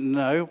if you didn't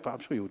know, but I'm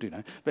sure you all do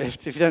know, but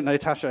if you don't know,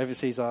 Tasha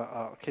oversees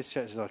our kids'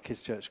 church, is our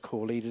kids' church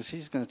core leader.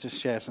 She's going to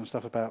just share some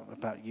stuff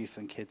about youth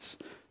and kids.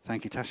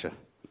 Thank you, Tasha.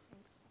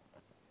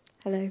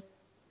 Hello.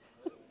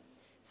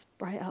 It's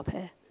bright up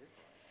here.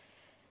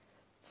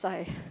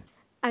 So,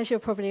 as you're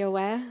probably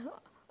aware,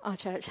 our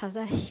church has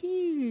a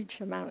huge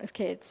amount of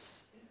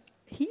kids.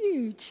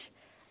 Huge.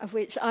 Of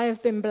which I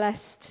have been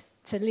blessed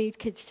to lead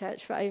kids'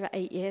 church for over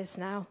 8 years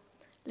now.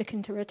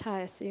 Looking to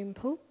retire soon,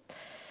 Paul.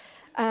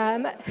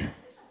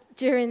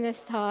 During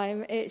this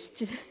time,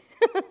 it's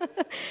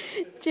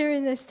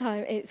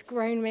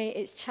grown me,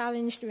 it's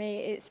challenged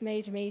me, it's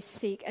made me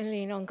seek and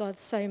lean on God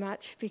so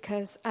much,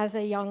 because as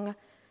a younger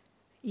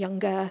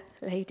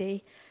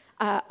lady,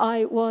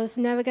 I was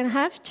never going to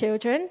have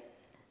children,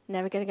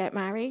 never going to get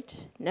married,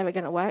 never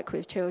going to work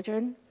with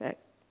children, but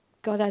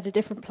God had a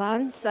different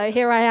plan, so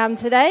here I am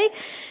today.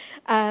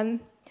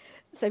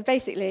 So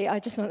basically, I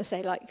just want to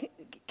say,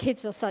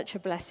 kids are such a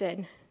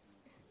blessing.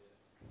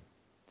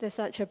 They're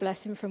such a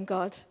blessing from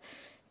God.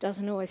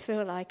 Doesn't always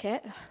feel like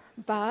it,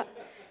 but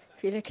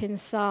if you look in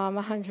Psalm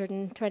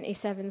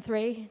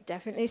 127:3,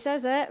 definitely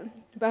says it.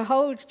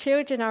 Behold,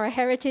 children are a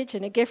heritage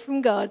and a gift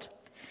from God.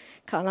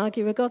 Can't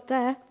argue with God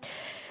there.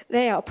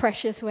 They are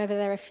precious, whether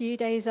they're a few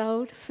days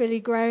old,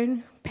 fully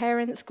grown,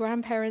 parents,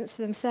 grandparents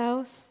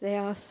themselves. They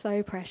are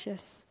so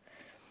precious.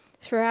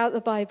 Throughout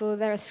the Bible,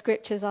 there are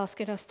scriptures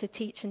asking us to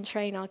teach and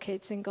train our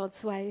kids in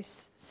God's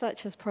ways,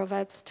 such as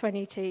Proverbs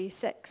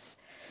 22:6.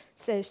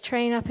 Says,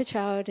 train up a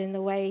child in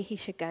the way he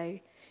should go,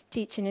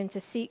 teaching him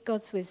to seek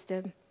God's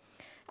wisdom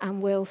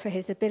and will for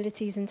his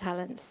abilities and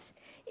talents.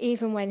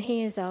 Even when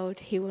he is old,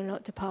 he will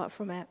not depart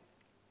from it.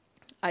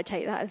 I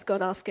take that as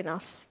God asking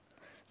us.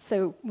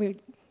 So we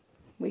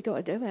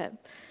got to do it.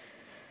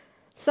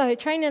 So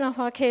training up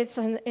our kids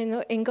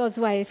in God's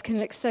ways can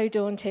look so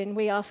daunting.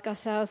 We ask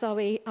ourselves, are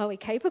we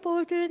capable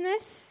of doing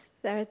this?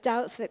 There are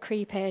doubts that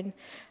creep in.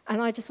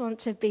 And I just want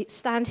to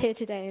stand here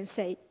today and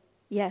say,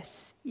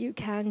 yes, you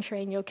can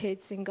train your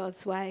kids in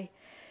God's way.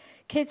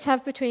 Kids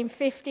have between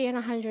 50 and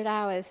 100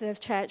 hours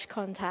of church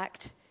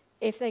contact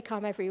if they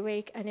come every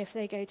week and if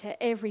they go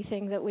to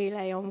everything that we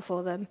lay on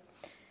for them.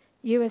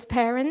 You as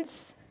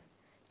parents,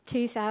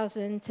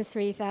 2,000 to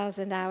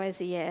 3,000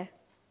 hours a year.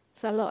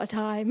 It's a lot of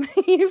time.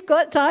 You've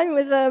got time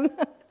with them.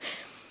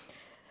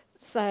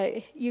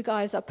 So you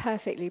guys are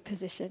perfectly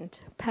positioned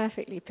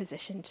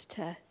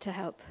to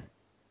help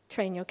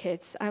train your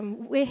kids.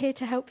 And we're here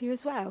to help you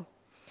as well.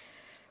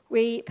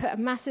 We put a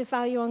massive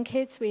value on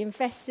kids. We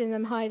invest in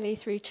them highly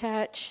through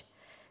church,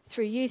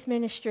 through youth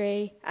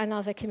ministry, and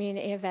other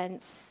community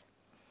events.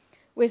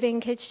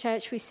 Within Kids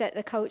Church, we set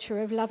the culture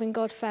of loving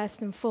God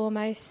first and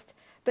foremost,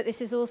 but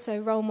this is also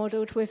role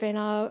modelled within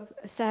our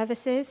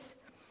services.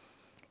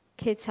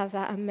 Kids have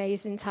that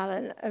amazing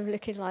talent of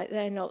looking like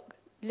they're not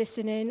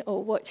listening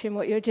or watching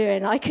what you're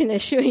doing. I can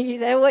assure you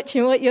they're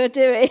watching what you're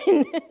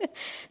doing.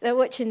 They're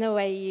watching the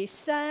way you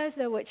serve,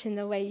 they're watching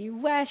the way you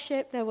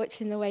worship, they're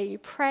watching the way you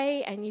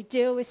pray and you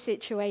deal with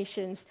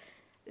situations.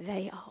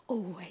 They are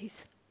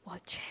always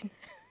watching.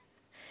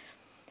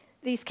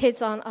 These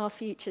kids aren't our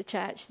future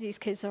church. These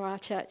kids are our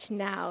church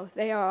now.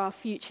 They are our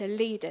future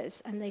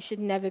leaders and they should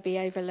never be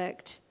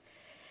overlooked.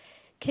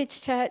 Kids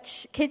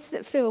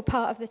that feel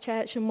part of the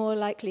church are more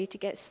likely to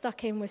get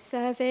stuck in with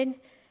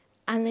serving.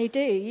 And they do.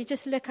 You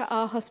just look at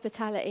our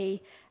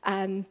hospitality.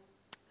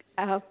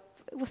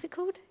 What's it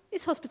called?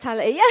 It's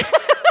hospitality.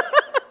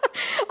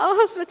 Our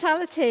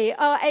hospitality,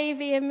 our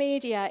AV and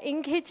media,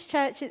 in Kids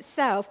Church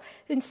itself,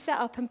 been set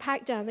up and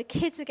packed down. The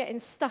kids are getting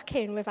stuck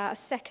in without a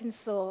second's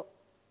thought.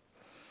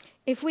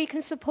 If we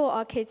can support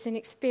our kids in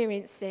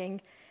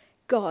experiencing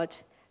God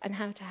and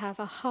how to have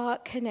a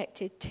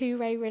heart-connected,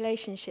 two-way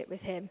relationship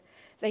with him,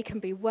 they can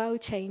be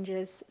world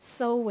changers,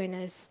 soul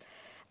winners,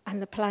 and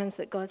the plans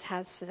that God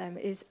has for them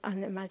is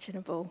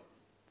unimaginable.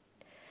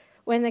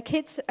 When the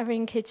kids are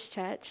in Kids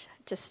Church,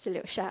 just a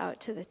little shout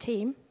out to the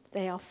team,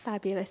 they are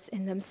fabulous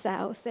in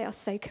themselves. They are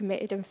so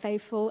committed and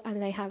faithful,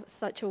 and they have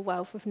such a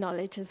wealth of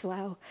knowledge as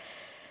well.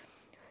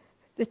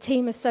 The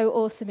team are so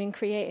awesome in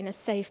creating a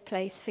safe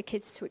place for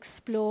kids to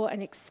explore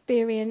and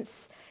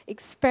experience,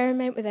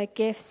 experiment with their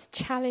gifts,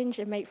 challenge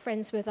and make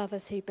friends with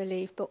others who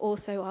believe, but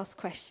also ask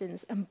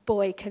questions. And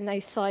boy, can they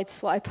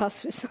sideswipe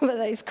us with some of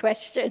those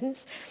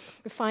questions.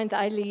 We find that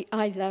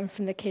I learn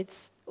from the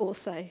kids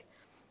also.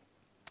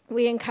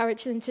 We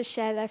encourage them to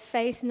share their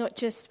faith, not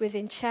just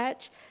within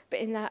church, but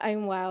in their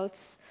own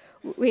worlds.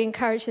 We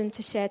encourage them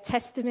to share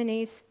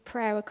testimonies,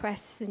 prayer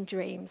requests, and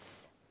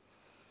dreams.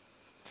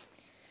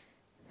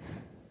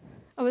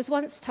 I was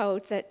once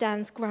told that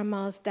Dan's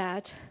grandma's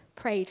dad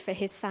prayed for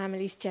his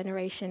family's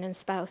generation and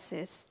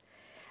spouses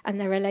and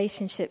their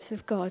relationships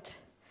with God.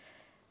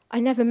 I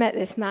never met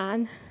this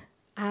man,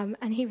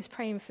 and he was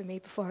praying for me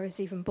before I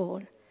was even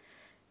born.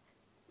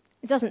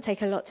 It doesn't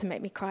take a lot to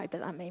make me cry,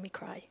 but that made me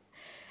cry.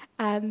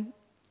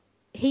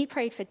 He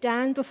prayed for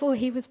Dan before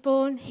he was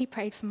born. He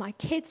prayed for my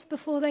kids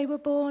before they were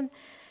born.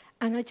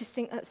 And I just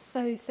think that's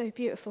so, so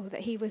beautiful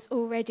that he was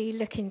already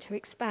looking to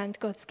expand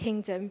God's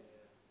kingdom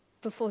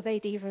before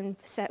they'd even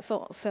set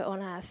foot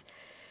on earth.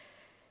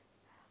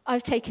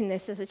 I've taken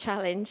this as a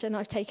challenge, and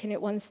I've taken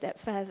it one step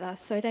further.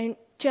 So I don't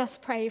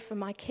just pray for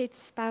my kids'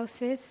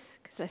 spouses,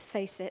 because let's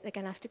face it, they're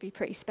going to have to be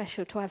pretty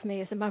special to have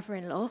me as a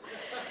mother-in-law.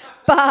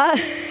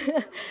 But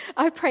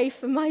I pray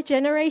for my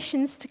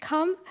generations to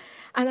come,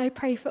 and I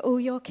pray for all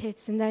your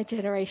kids and their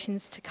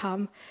generations to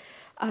come.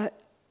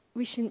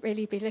 We shouldn't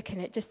really be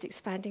looking at just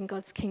expanding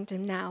God's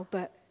kingdom now,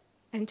 but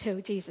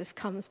until Jesus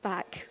comes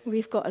back,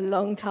 we've got a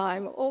long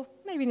time, or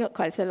maybe not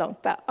quite so long,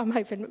 but I'm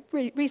hoping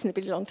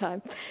reasonably long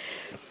time.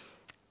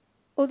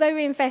 Although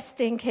we invest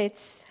in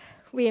kids,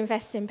 we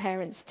invest in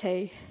parents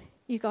too.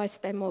 You guys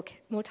spend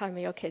more time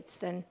with your kids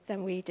than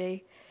we do.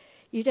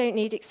 You don't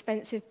need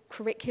expensive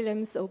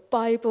curriculums or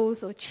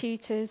Bibles or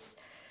tutors.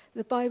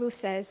 The Bible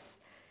says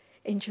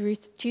in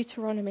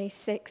Deuteronomy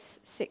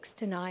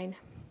 6:6-9,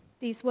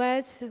 "These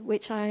words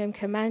which I am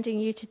commanding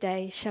you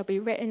today shall be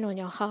written on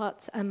your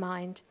heart and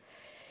mind.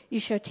 You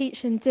shall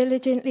teach them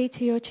diligently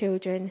to your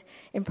children,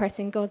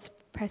 impressing God's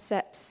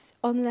precepts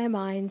on their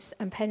minds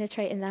and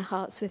penetrating their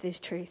hearts with his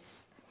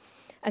truths.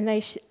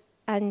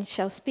 And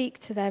shall speak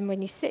to them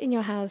when you sit in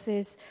your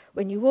houses,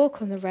 when you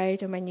walk on the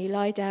road, and when you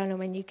lie down and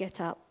when you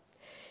get up.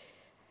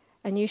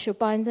 And you shall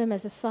bind them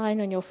as a sign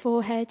on your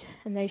forehead,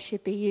 and they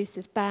should be used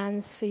as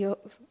bands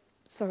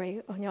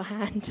on your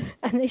hand,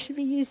 and they should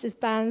be used as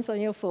bands on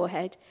your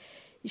forehead.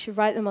 You should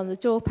write them on the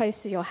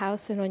doorposts of your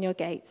house and on your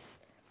gates."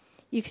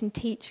 You can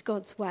teach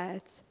God's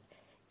words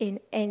in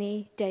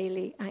any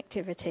daily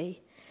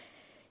activity.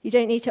 You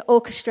don't need to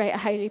orchestrate a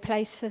holy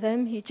place for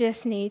them. You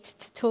just need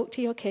to talk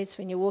to your kids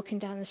when you're walking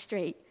down the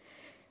street.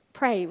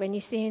 Pray when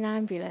you see an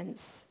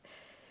ambulance.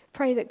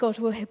 Pray that God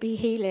will be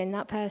healing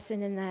that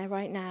person in there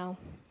right now.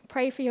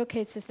 Pray for your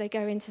kids as they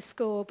go into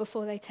school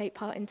before they take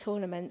part in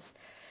tournaments.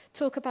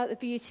 Talk about the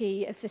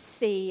beauty of the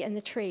sea and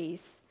the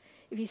trees.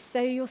 If you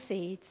sow your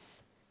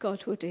seeds,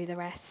 God will do the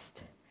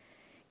rest.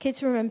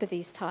 Kids, remember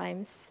these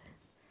times.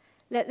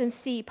 Let them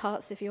see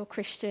parts of your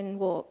Christian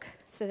walk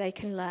so they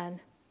can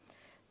learn.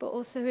 But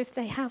also, if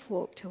they have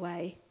walked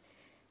away,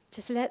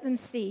 just let them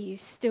see you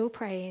still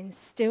praying,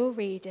 still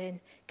reading.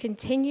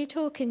 Continue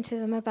talking to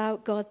them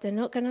about God. They're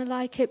not going to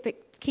like it,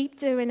 but keep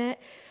doing it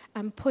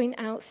and point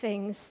out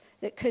things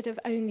that could have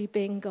only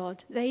been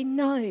God. They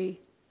know,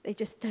 they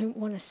just don't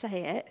want to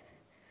say it.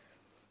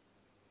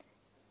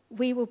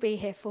 We will be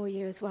here for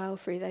you as well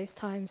through those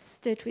times,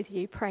 stood with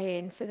you,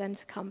 praying for them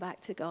to come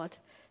back to God.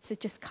 So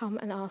just come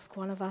and ask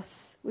one of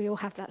us. We all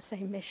have that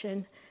same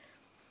mission.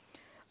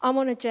 I'm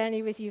on a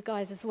journey with you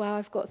guys as well.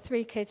 I've got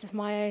 3 kids of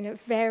my own at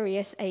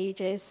various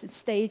ages and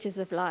stages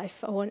of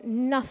life. I want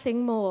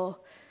nothing more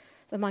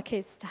than my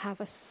kids to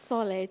have a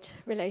solid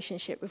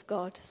relationship with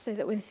God so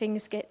that when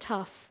things get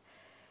tough,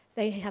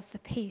 they have the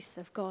peace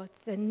of God,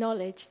 the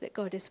knowledge that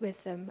God is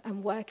with them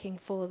and working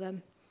for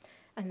them,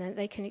 and that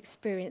they can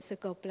experience a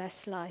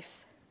God-blessed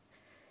life.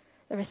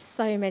 There are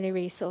so many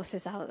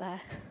resources out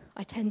there.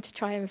 I tend to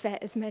try and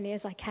vet as many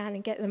as I can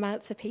and get them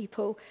out to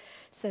people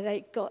so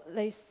they've got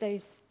those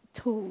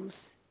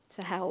tools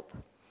to help.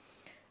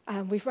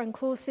 We've run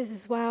courses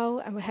as well,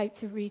 and we hope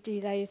to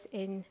redo those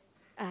in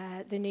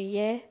the new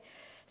year.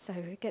 So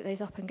get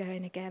those up and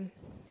going again.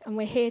 And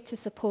we're here to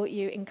support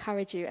you,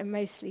 encourage you, and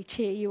mostly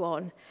cheer you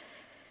on.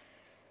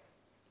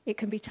 It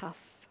can be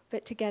tough,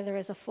 but together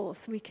as a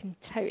force, we can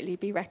totally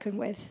be reckoned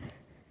with.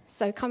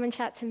 So come and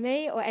chat to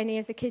me or any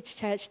of the Kids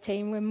Church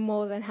team. We're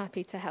more than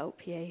happy to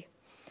help you.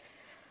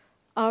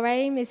 Our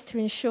aim is to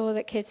ensure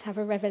that kids have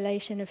a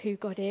revelation of who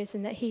God is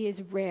and that he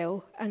is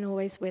real and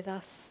always with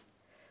us.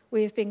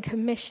 We have been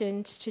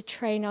commissioned to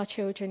train our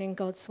children in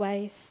God's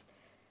ways.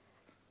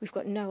 We've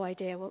got no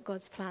idea what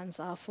God's plans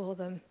are for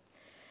them.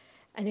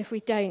 And if we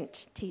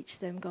don't teach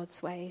them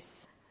God's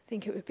ways, I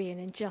think it would be an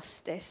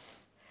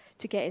injustice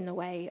to get in the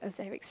way of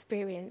their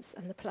experience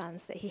and the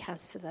plans that he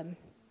has for them.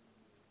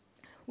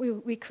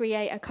 We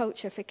create a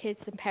culture for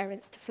kids and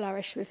parents to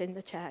flourish within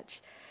the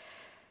church.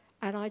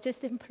 And I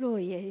just implore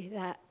you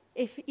that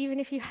even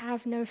if you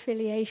have no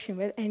affiliation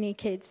with any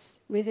kids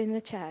within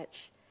the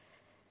church,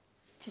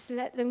 just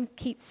let them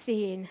keep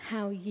seeing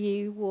how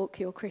you walk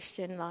your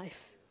Christian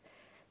life,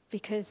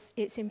 because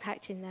it's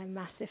impacting them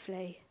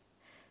massively.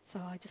 So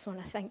I just want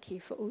to thank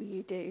you for all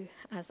you do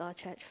as our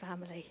church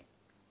family.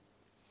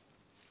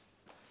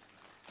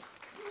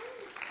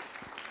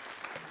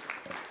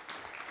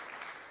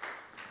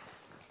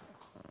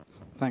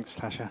 Thanks,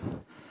 Tasha.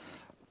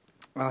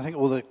 And I think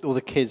all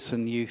the kids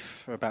and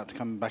youth are about to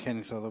come back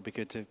in, so they'll be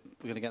good to.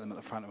 We're going to get them at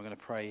the front, and we're going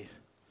to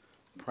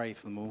pray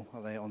for them all.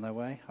 Are they on their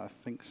way? I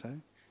think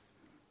so.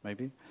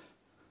 Maybe.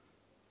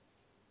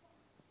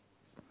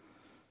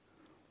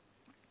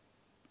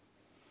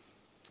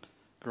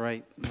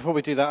 Great. Before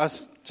we do that, I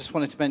just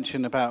wanted to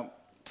mention about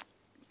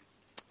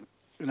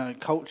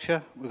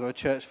culture. We've got a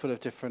church full of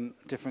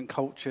different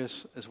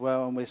cultures as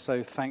well, and we're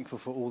so thankful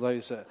for all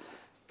those that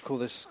call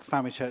this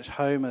family church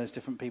home. And there's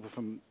different people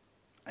from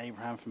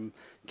Abraham from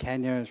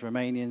Kenya, his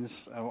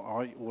Romanians,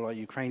 all our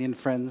Ukrainian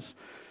friends,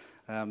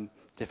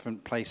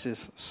 different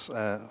places,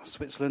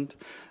 Switzerland,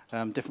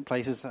 different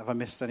places. Have I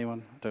missed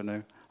anyone? I don't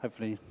know.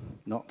 Hopefully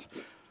not.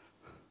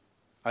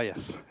 Oh,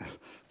 yes.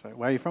 Sorry,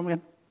 where are you from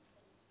again?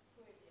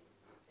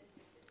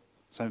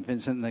 St.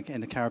 Vincent in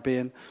the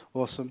Caribbean.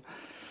 Awesome.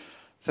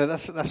 So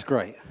that's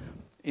great.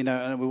 You know,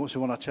 and we also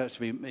want our church to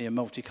be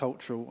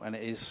multicultural, and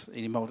it is.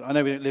 I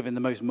know we don't live in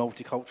the most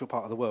multicultural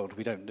part of the world.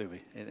 We don't, do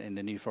we? In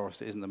the New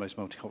Forest, it isn't the most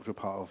multicultural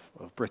part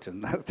of Britain.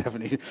 That's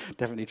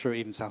definitely true.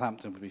 Even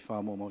Southampton would be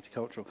far more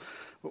multicultural.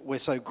 But we're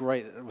so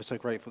grateful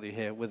that you're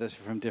here with us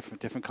from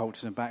different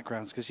cultures and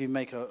backgrounds, because you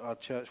make our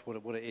church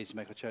what it is. You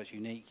make our church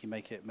unique. You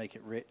make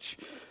it rich.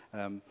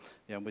 And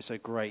we're so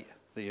great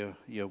that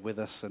you're with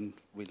us, and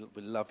we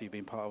love you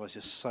being part of us.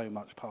 You're so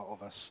much part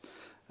of us.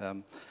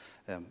 And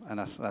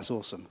that's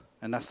awesome.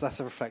 And that's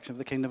a reflection of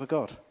the kingdom of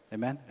God.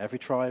 Amen? Every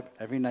tribe,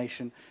 every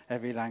nation,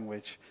 every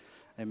language.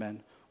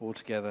 Amen? All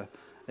together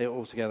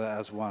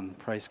as one.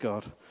 Praise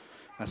God.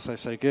 That's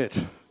so good.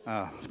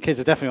 The kids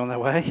are definitely on their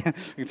way. You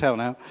can tell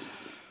now.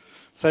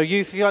 So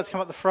youth, if you'd like to come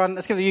up the front,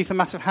 let's give the youth a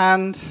massive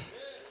hand.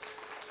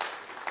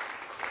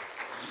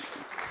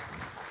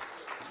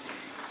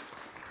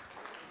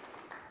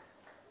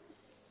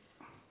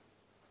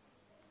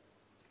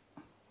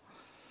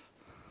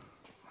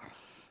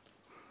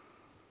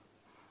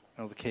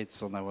 All the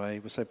kids on their way.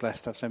 We're so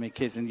blessed to have so many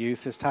kids and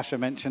youth, as Tasha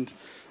mentioned.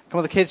 Come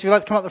on, the kids. If you'd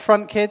like to come up the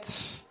front,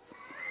 kids.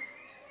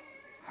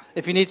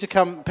 If you need to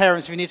come,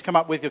 parents, if you need to come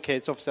up with your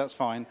kids, obviously that's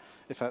fine.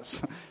 If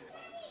that's, we're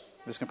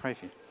just going to pray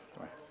for you.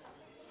 Sorry.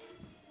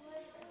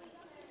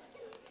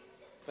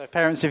 So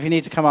parents, if you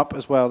need to come up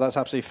as well, that's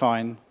absolutely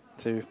fine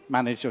to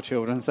manage your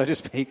children, so to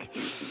speak.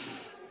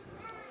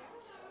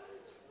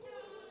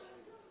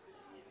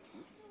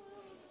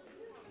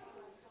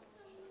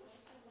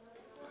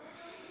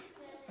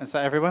 Is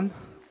that everyone?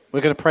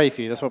 We're going to pray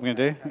for you. That's what we're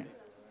going to do.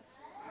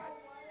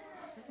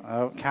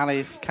 Oh,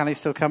 Callie's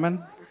still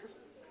coming?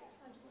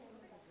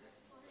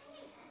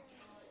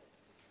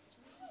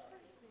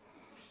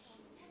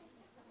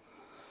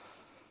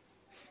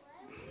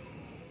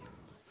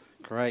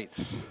 Great.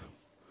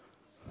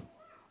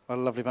 What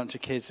a lovely bunch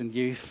of kids and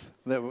youth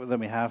that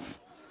we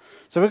have.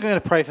 So we're going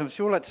to pray for them.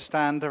 So you all like to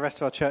stand, the rest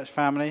of our church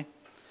family.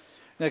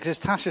 Because as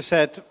Tasha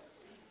said,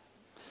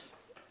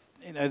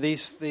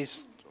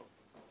 these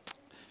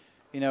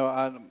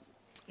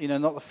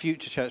not the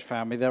future church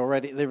family. They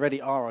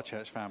already are our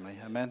church family.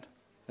 Amen.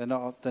 They're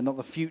not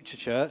the future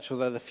church,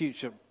 although the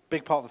future,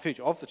 big part of the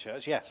future of the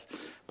church, yes.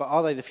 But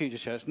are they the future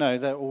church? No,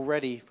 they're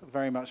already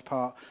very much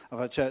part of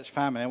our church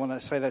family. I want to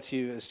say that to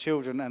you as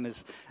children and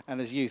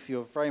as youth.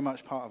 You're very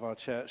much part of our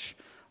church,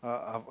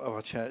 of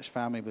our church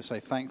family. We're so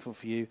thankful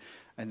for you,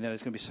 and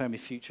there's going to be so many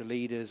future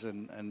leaders,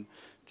 and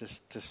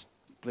just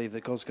believe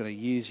that God's going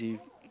to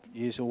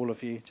use all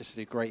of you just to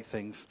do great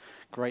things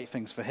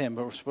for him.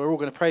 But we're all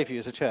going to pray for you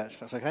as a church.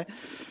 That's okay?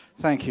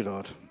 Thank you,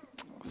 Lord.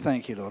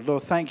 Thank you, Lord.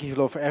 Lord, thank you,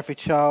 Lord, for every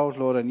child,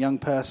 Lord, and young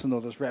person,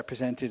 Lord, that's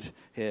represented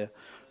here.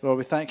 Lord,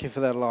 we thank you for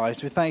their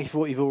lives. We thank you for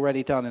what you've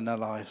already done in their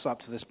lives up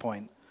to this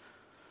point.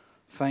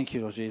 Thank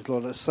you, Lord Jesus.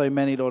 Lord, there's so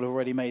many, Lord, have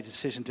already made a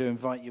decision to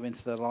invite you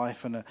into their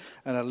life and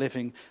are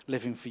living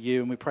for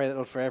you. And we pray that,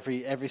 Lord, for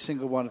every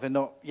single one, if they're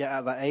not yet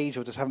at that age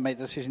or just haven't made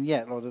the decision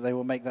yet, Lord, that they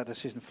will make that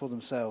decision for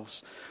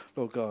themselves,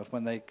 Lord God,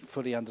 when they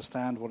fully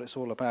understand what it's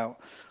all about,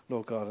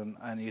 Lord God,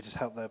 and you just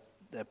help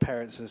their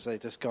parents as they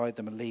just guide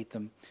them and lead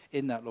them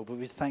in that, Lord. But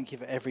we thank you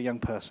for every young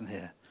person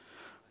here.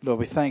 Lord,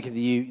 we thank you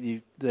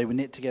that they were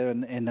knit together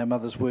in their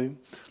mother's womb.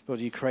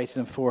 Lord, you created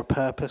them for a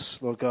purpose,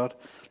 Lord God.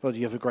 Lord,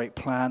 you have a great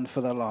plan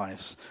for their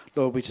lives.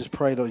 Lord, we just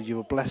pray, Lord, you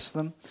will bless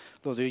them.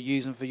 Lord, you'll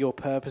use them for your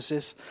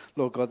purposes.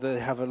 Lord God, they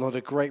have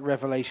a great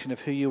revelation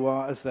of who you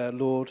are as their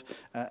Lord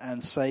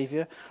and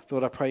Saviour.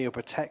 Lord, I pray you'll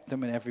protect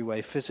them in every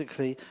way,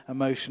 physically,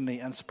 emotionally,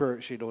 and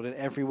spiritually. Lord, in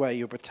every way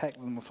you'll protect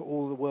them for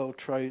all the world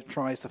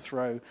tries to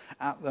throw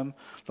at them.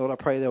 Lord, I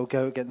pray they'll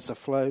go against the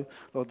flow.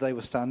 Lord, they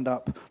will stand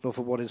up, Lord,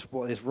 for what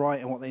is right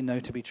and what they know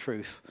to be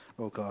truth,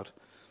 Lord God.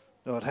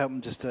 Lord, help them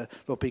just to,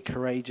 Lord, be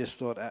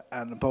courageous, Lord,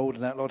 and bold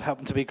in that. Lord, help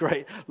them to be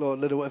great, Lord,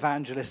 little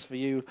evangelists for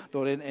you,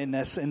 Lord, in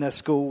their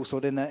schools,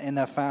 Lord, in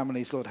their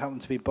families. Lord, help them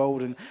to be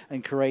bold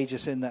and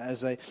courageous in that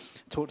as they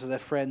talk to their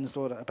friends,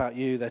 Lord, about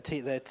you, their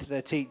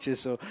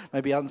teachers, or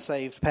maybe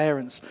unsaved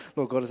parents,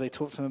 Lord God, as they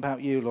talk to them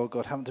about you, Lord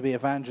God, help them to be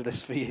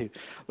evangelists for you,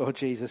 Lord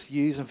Jesus.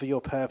 Use them for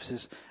your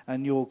purposes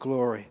and your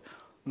glory,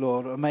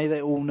 Lord. And may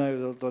they all know,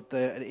 Lord, that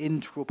they're an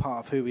integral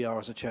part of who we are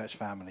as a church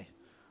family,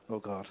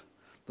 Lord God.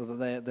 Lord,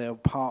 that they're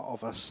part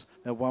of us,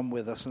 they're one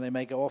with us, and they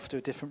may go off to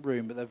a different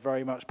room, but they're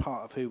very much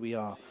part of who we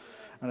are.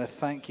 And I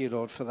thank you,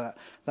 Lord, for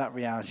that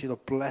reality.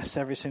 Lord, bless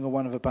every single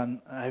one of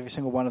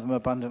them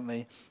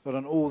abundantly. Lord,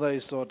 and all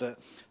those, Lord,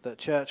 that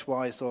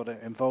church-wise, Lord, are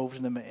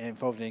involved in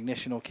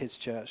Ignition or Kids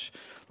Church,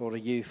 Lord, or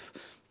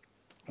youth.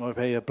 Lord, I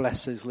pray you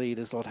bless those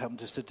leaders. Lord, help them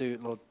just to do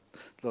it,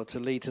 Lord, to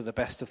lead to the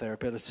best of their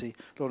ability.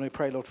 Lord, we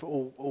pray, Lord, for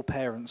all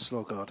parents,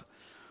 Lord God.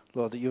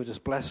 Lord, that you would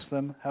just bless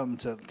them, help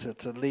them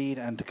to lead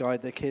and to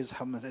guide their kids.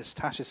 Help them, as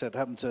Tasha said,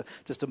 help them to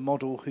just to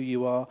model who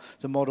you are,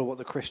 to model what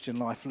the Christian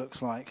life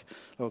looks like.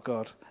 Lord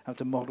God, help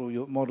to model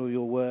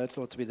your word,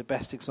 Lord, to be the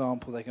best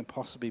example they can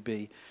possibly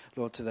be,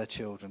 Lord, to their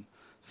children.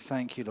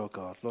 Thank you, Lord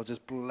God. Lord,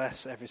 just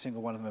bless every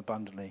single one of them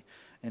abundantly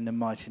in the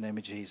mighty name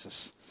of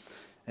Jesus.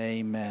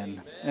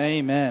 Amen.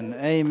 Amen.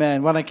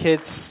 Amen. Well done,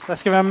 kids.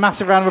 Let's give them a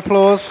massive round of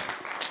applause.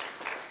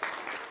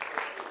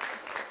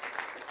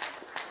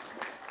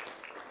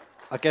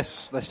 I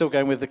guess they're still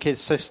going with the kids,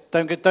 so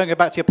don't go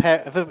back to your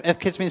parents. Have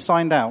kids been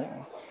signed out?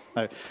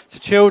 No. So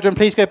children,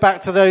 please go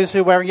back to those who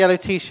are wearing yellow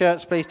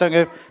T-shirts. Please don't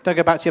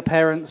go back to your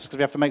parents, because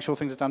we have to make sure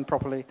things are done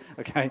properly.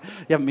 Okay,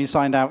 you haven't been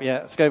signed out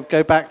yet. So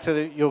go back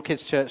to your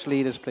kids' church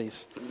leaders,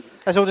 please.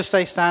 Let's all just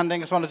stay standing.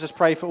 I just want to just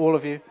pray for all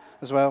of you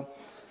as well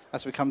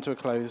as we come to a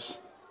close.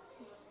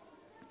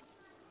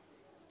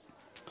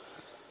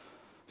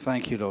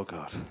 Thank you, Lord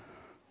God.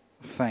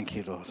 Thank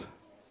you, Lord.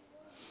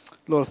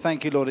 Lord,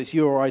 thank you, Lord. It's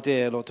your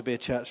idea, Lord, to be a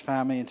church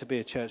family and to be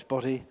a church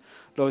body.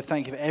 Lord,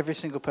 thank you for every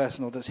single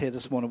person, Lord, that's here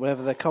this morning,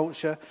 whatever their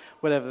culture,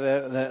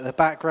 whatever their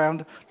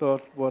background,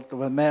 Lord,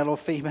 whether male or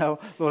female,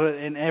 Lord,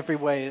 in every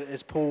way,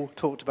 as Paul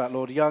talked about,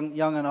 Lord, young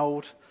and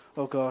old,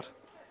 Lord God.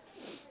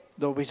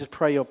 Lord, we just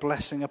pray your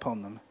blessing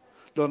upon them.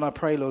 Lord, and I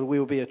pray, Lord, we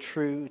will be a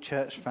true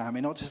church family,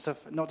 not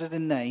just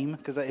in name,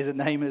 because that is a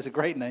name, it's a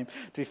great name,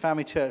 to be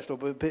family church,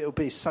 Lord, but it will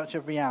be such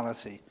a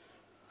reality.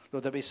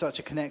 Lord, there'll be such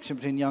a connection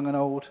between young and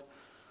old,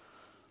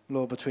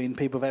 Lord, between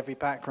people of every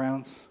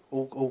background,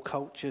 all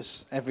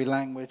cultures, every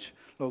language,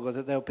 Lord God,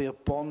 that there'll be a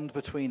bond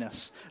between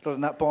us. Lord,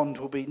 and that bond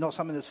will be not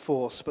something that's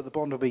forced, but the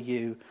bond will be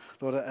you,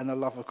 Lord, and the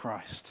love of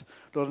Christ.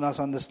 Lord, and us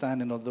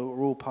understanding, Lord, that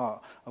we're all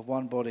part of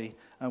one body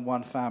and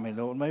one family,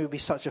 Lord. May we be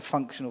such a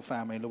functional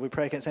family, Lord. We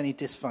pray against any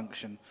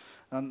dysfunction.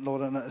 And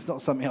Lord, and it's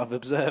not something I've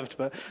observed,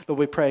 but Lord,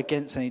 we pray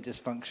against any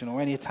dysfunction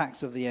or any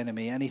attacks of the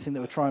enemy, anything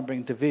that would try and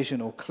bring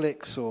division or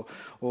cliques or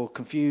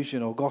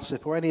confusion or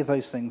gossip or any of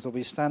those things. Lord,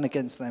 we stand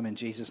against them in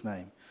Jesus'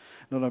 name.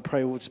 Lord, I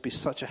pray we'll just be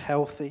such a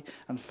healthy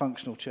and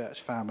functional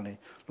church family,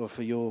 Lord,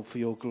 for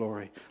your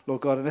glory.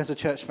 Lord God, and as a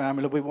church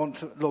family, Lord, we want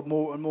to, Lord,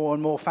 more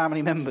and more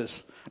family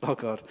members, Lord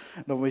God.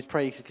 Lord, we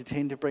pray to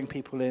continue to bring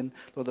people in,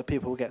 Lord, that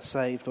people will get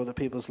saved, Lord, that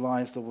people's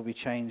lives, Lord, will be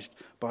changed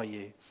by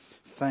you.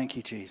 Thank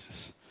you,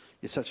 Jesus.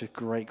 You're such a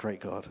great, great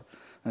God.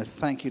 And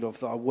thank you, Lord,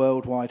 for our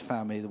worldwide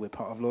family that we're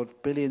part of. Lord,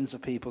 billions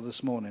of people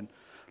this morning,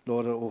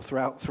 Lord, all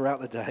throughout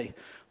the day,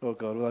 Lord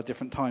God, with our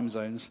different time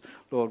zones,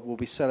 Lord, we'll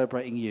be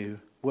celebrating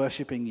you,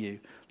 worshipping you,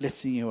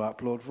 lifting you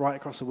up. Lord, right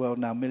across the world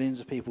now, millions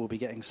of people will be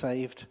getting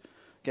saved,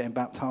 getting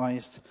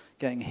baptized,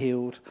 getting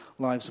healed.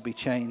 Lives will be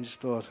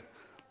changed, Lord.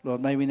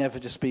 Lord, may we never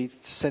just be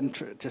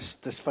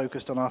just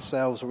focused on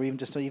ourselves or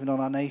even on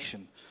our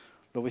nation.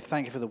 Lord, we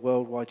thank you for the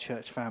worldwide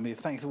church family. We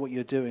thank you for what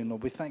you're doing,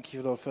 Lord. We thank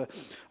you, Lord, for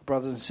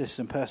brothers and sisters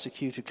in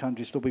persecuted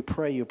countries. Lord, we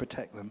pray you'll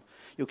protect them.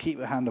 You'll keep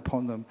your hand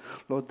upon them.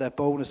 Lord, their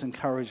boldness and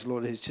courage,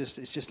 Lord, it's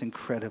just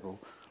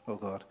incredible, Lord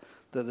God,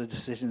 the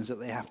decisions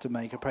that they have to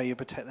make. I pray you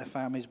protect their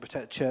families,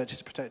 protect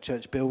churches, protect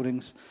church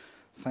buildings.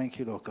 Thank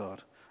you, Lord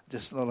God.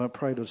 Just, Lord, I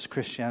pray, Lord,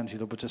 Christianity,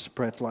 Lord, would just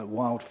spread like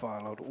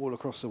wildfire, Lord, all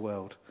across the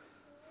world.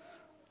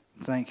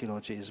 Thank you,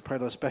 Lord Jesus. I pray,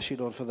 Lord, especially,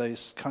 Lord, for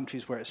those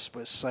countries where it's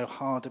so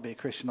hard to be a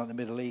Christian, like the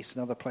Middle East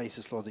and other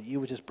places, Lord, that you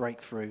would just break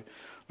through.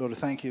 Lord, I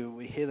thank you.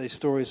 We hear those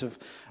stories of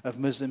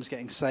Muslims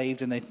getting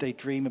saved and they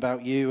dream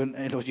about you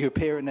and Lord, you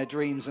appear in their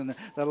dreams and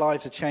their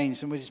lives are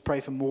changed. And we just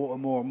pray for more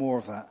and more and more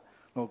of that,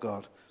 Lord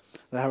God.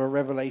 They have a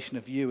revelation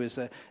of you as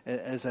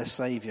their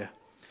Saviour,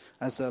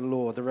 as their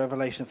Lord, the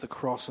revelation of the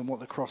cross and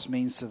what the cross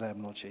means to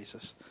them, Lord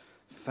Jesus.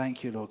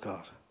 Thank you, Lord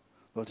God.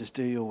 Lord, just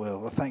do your will.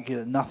 Lord, thank you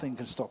that nothing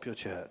can stop your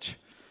church.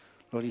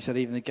 Lord, you said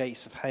even the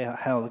gates of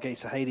hell, the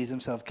gates of Hades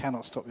themselves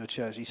cannot stop your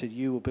church. You said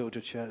you will build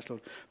your church,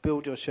 Lord.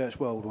 Build your church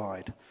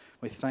worldwide.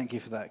 We thank you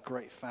for that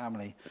great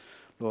family,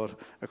 Lord,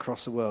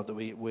 across the world that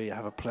we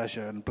have a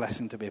pleasure and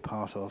blessing to be a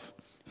part of.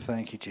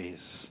 Thank you,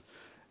 Jesus.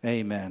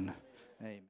 Amen. Amen.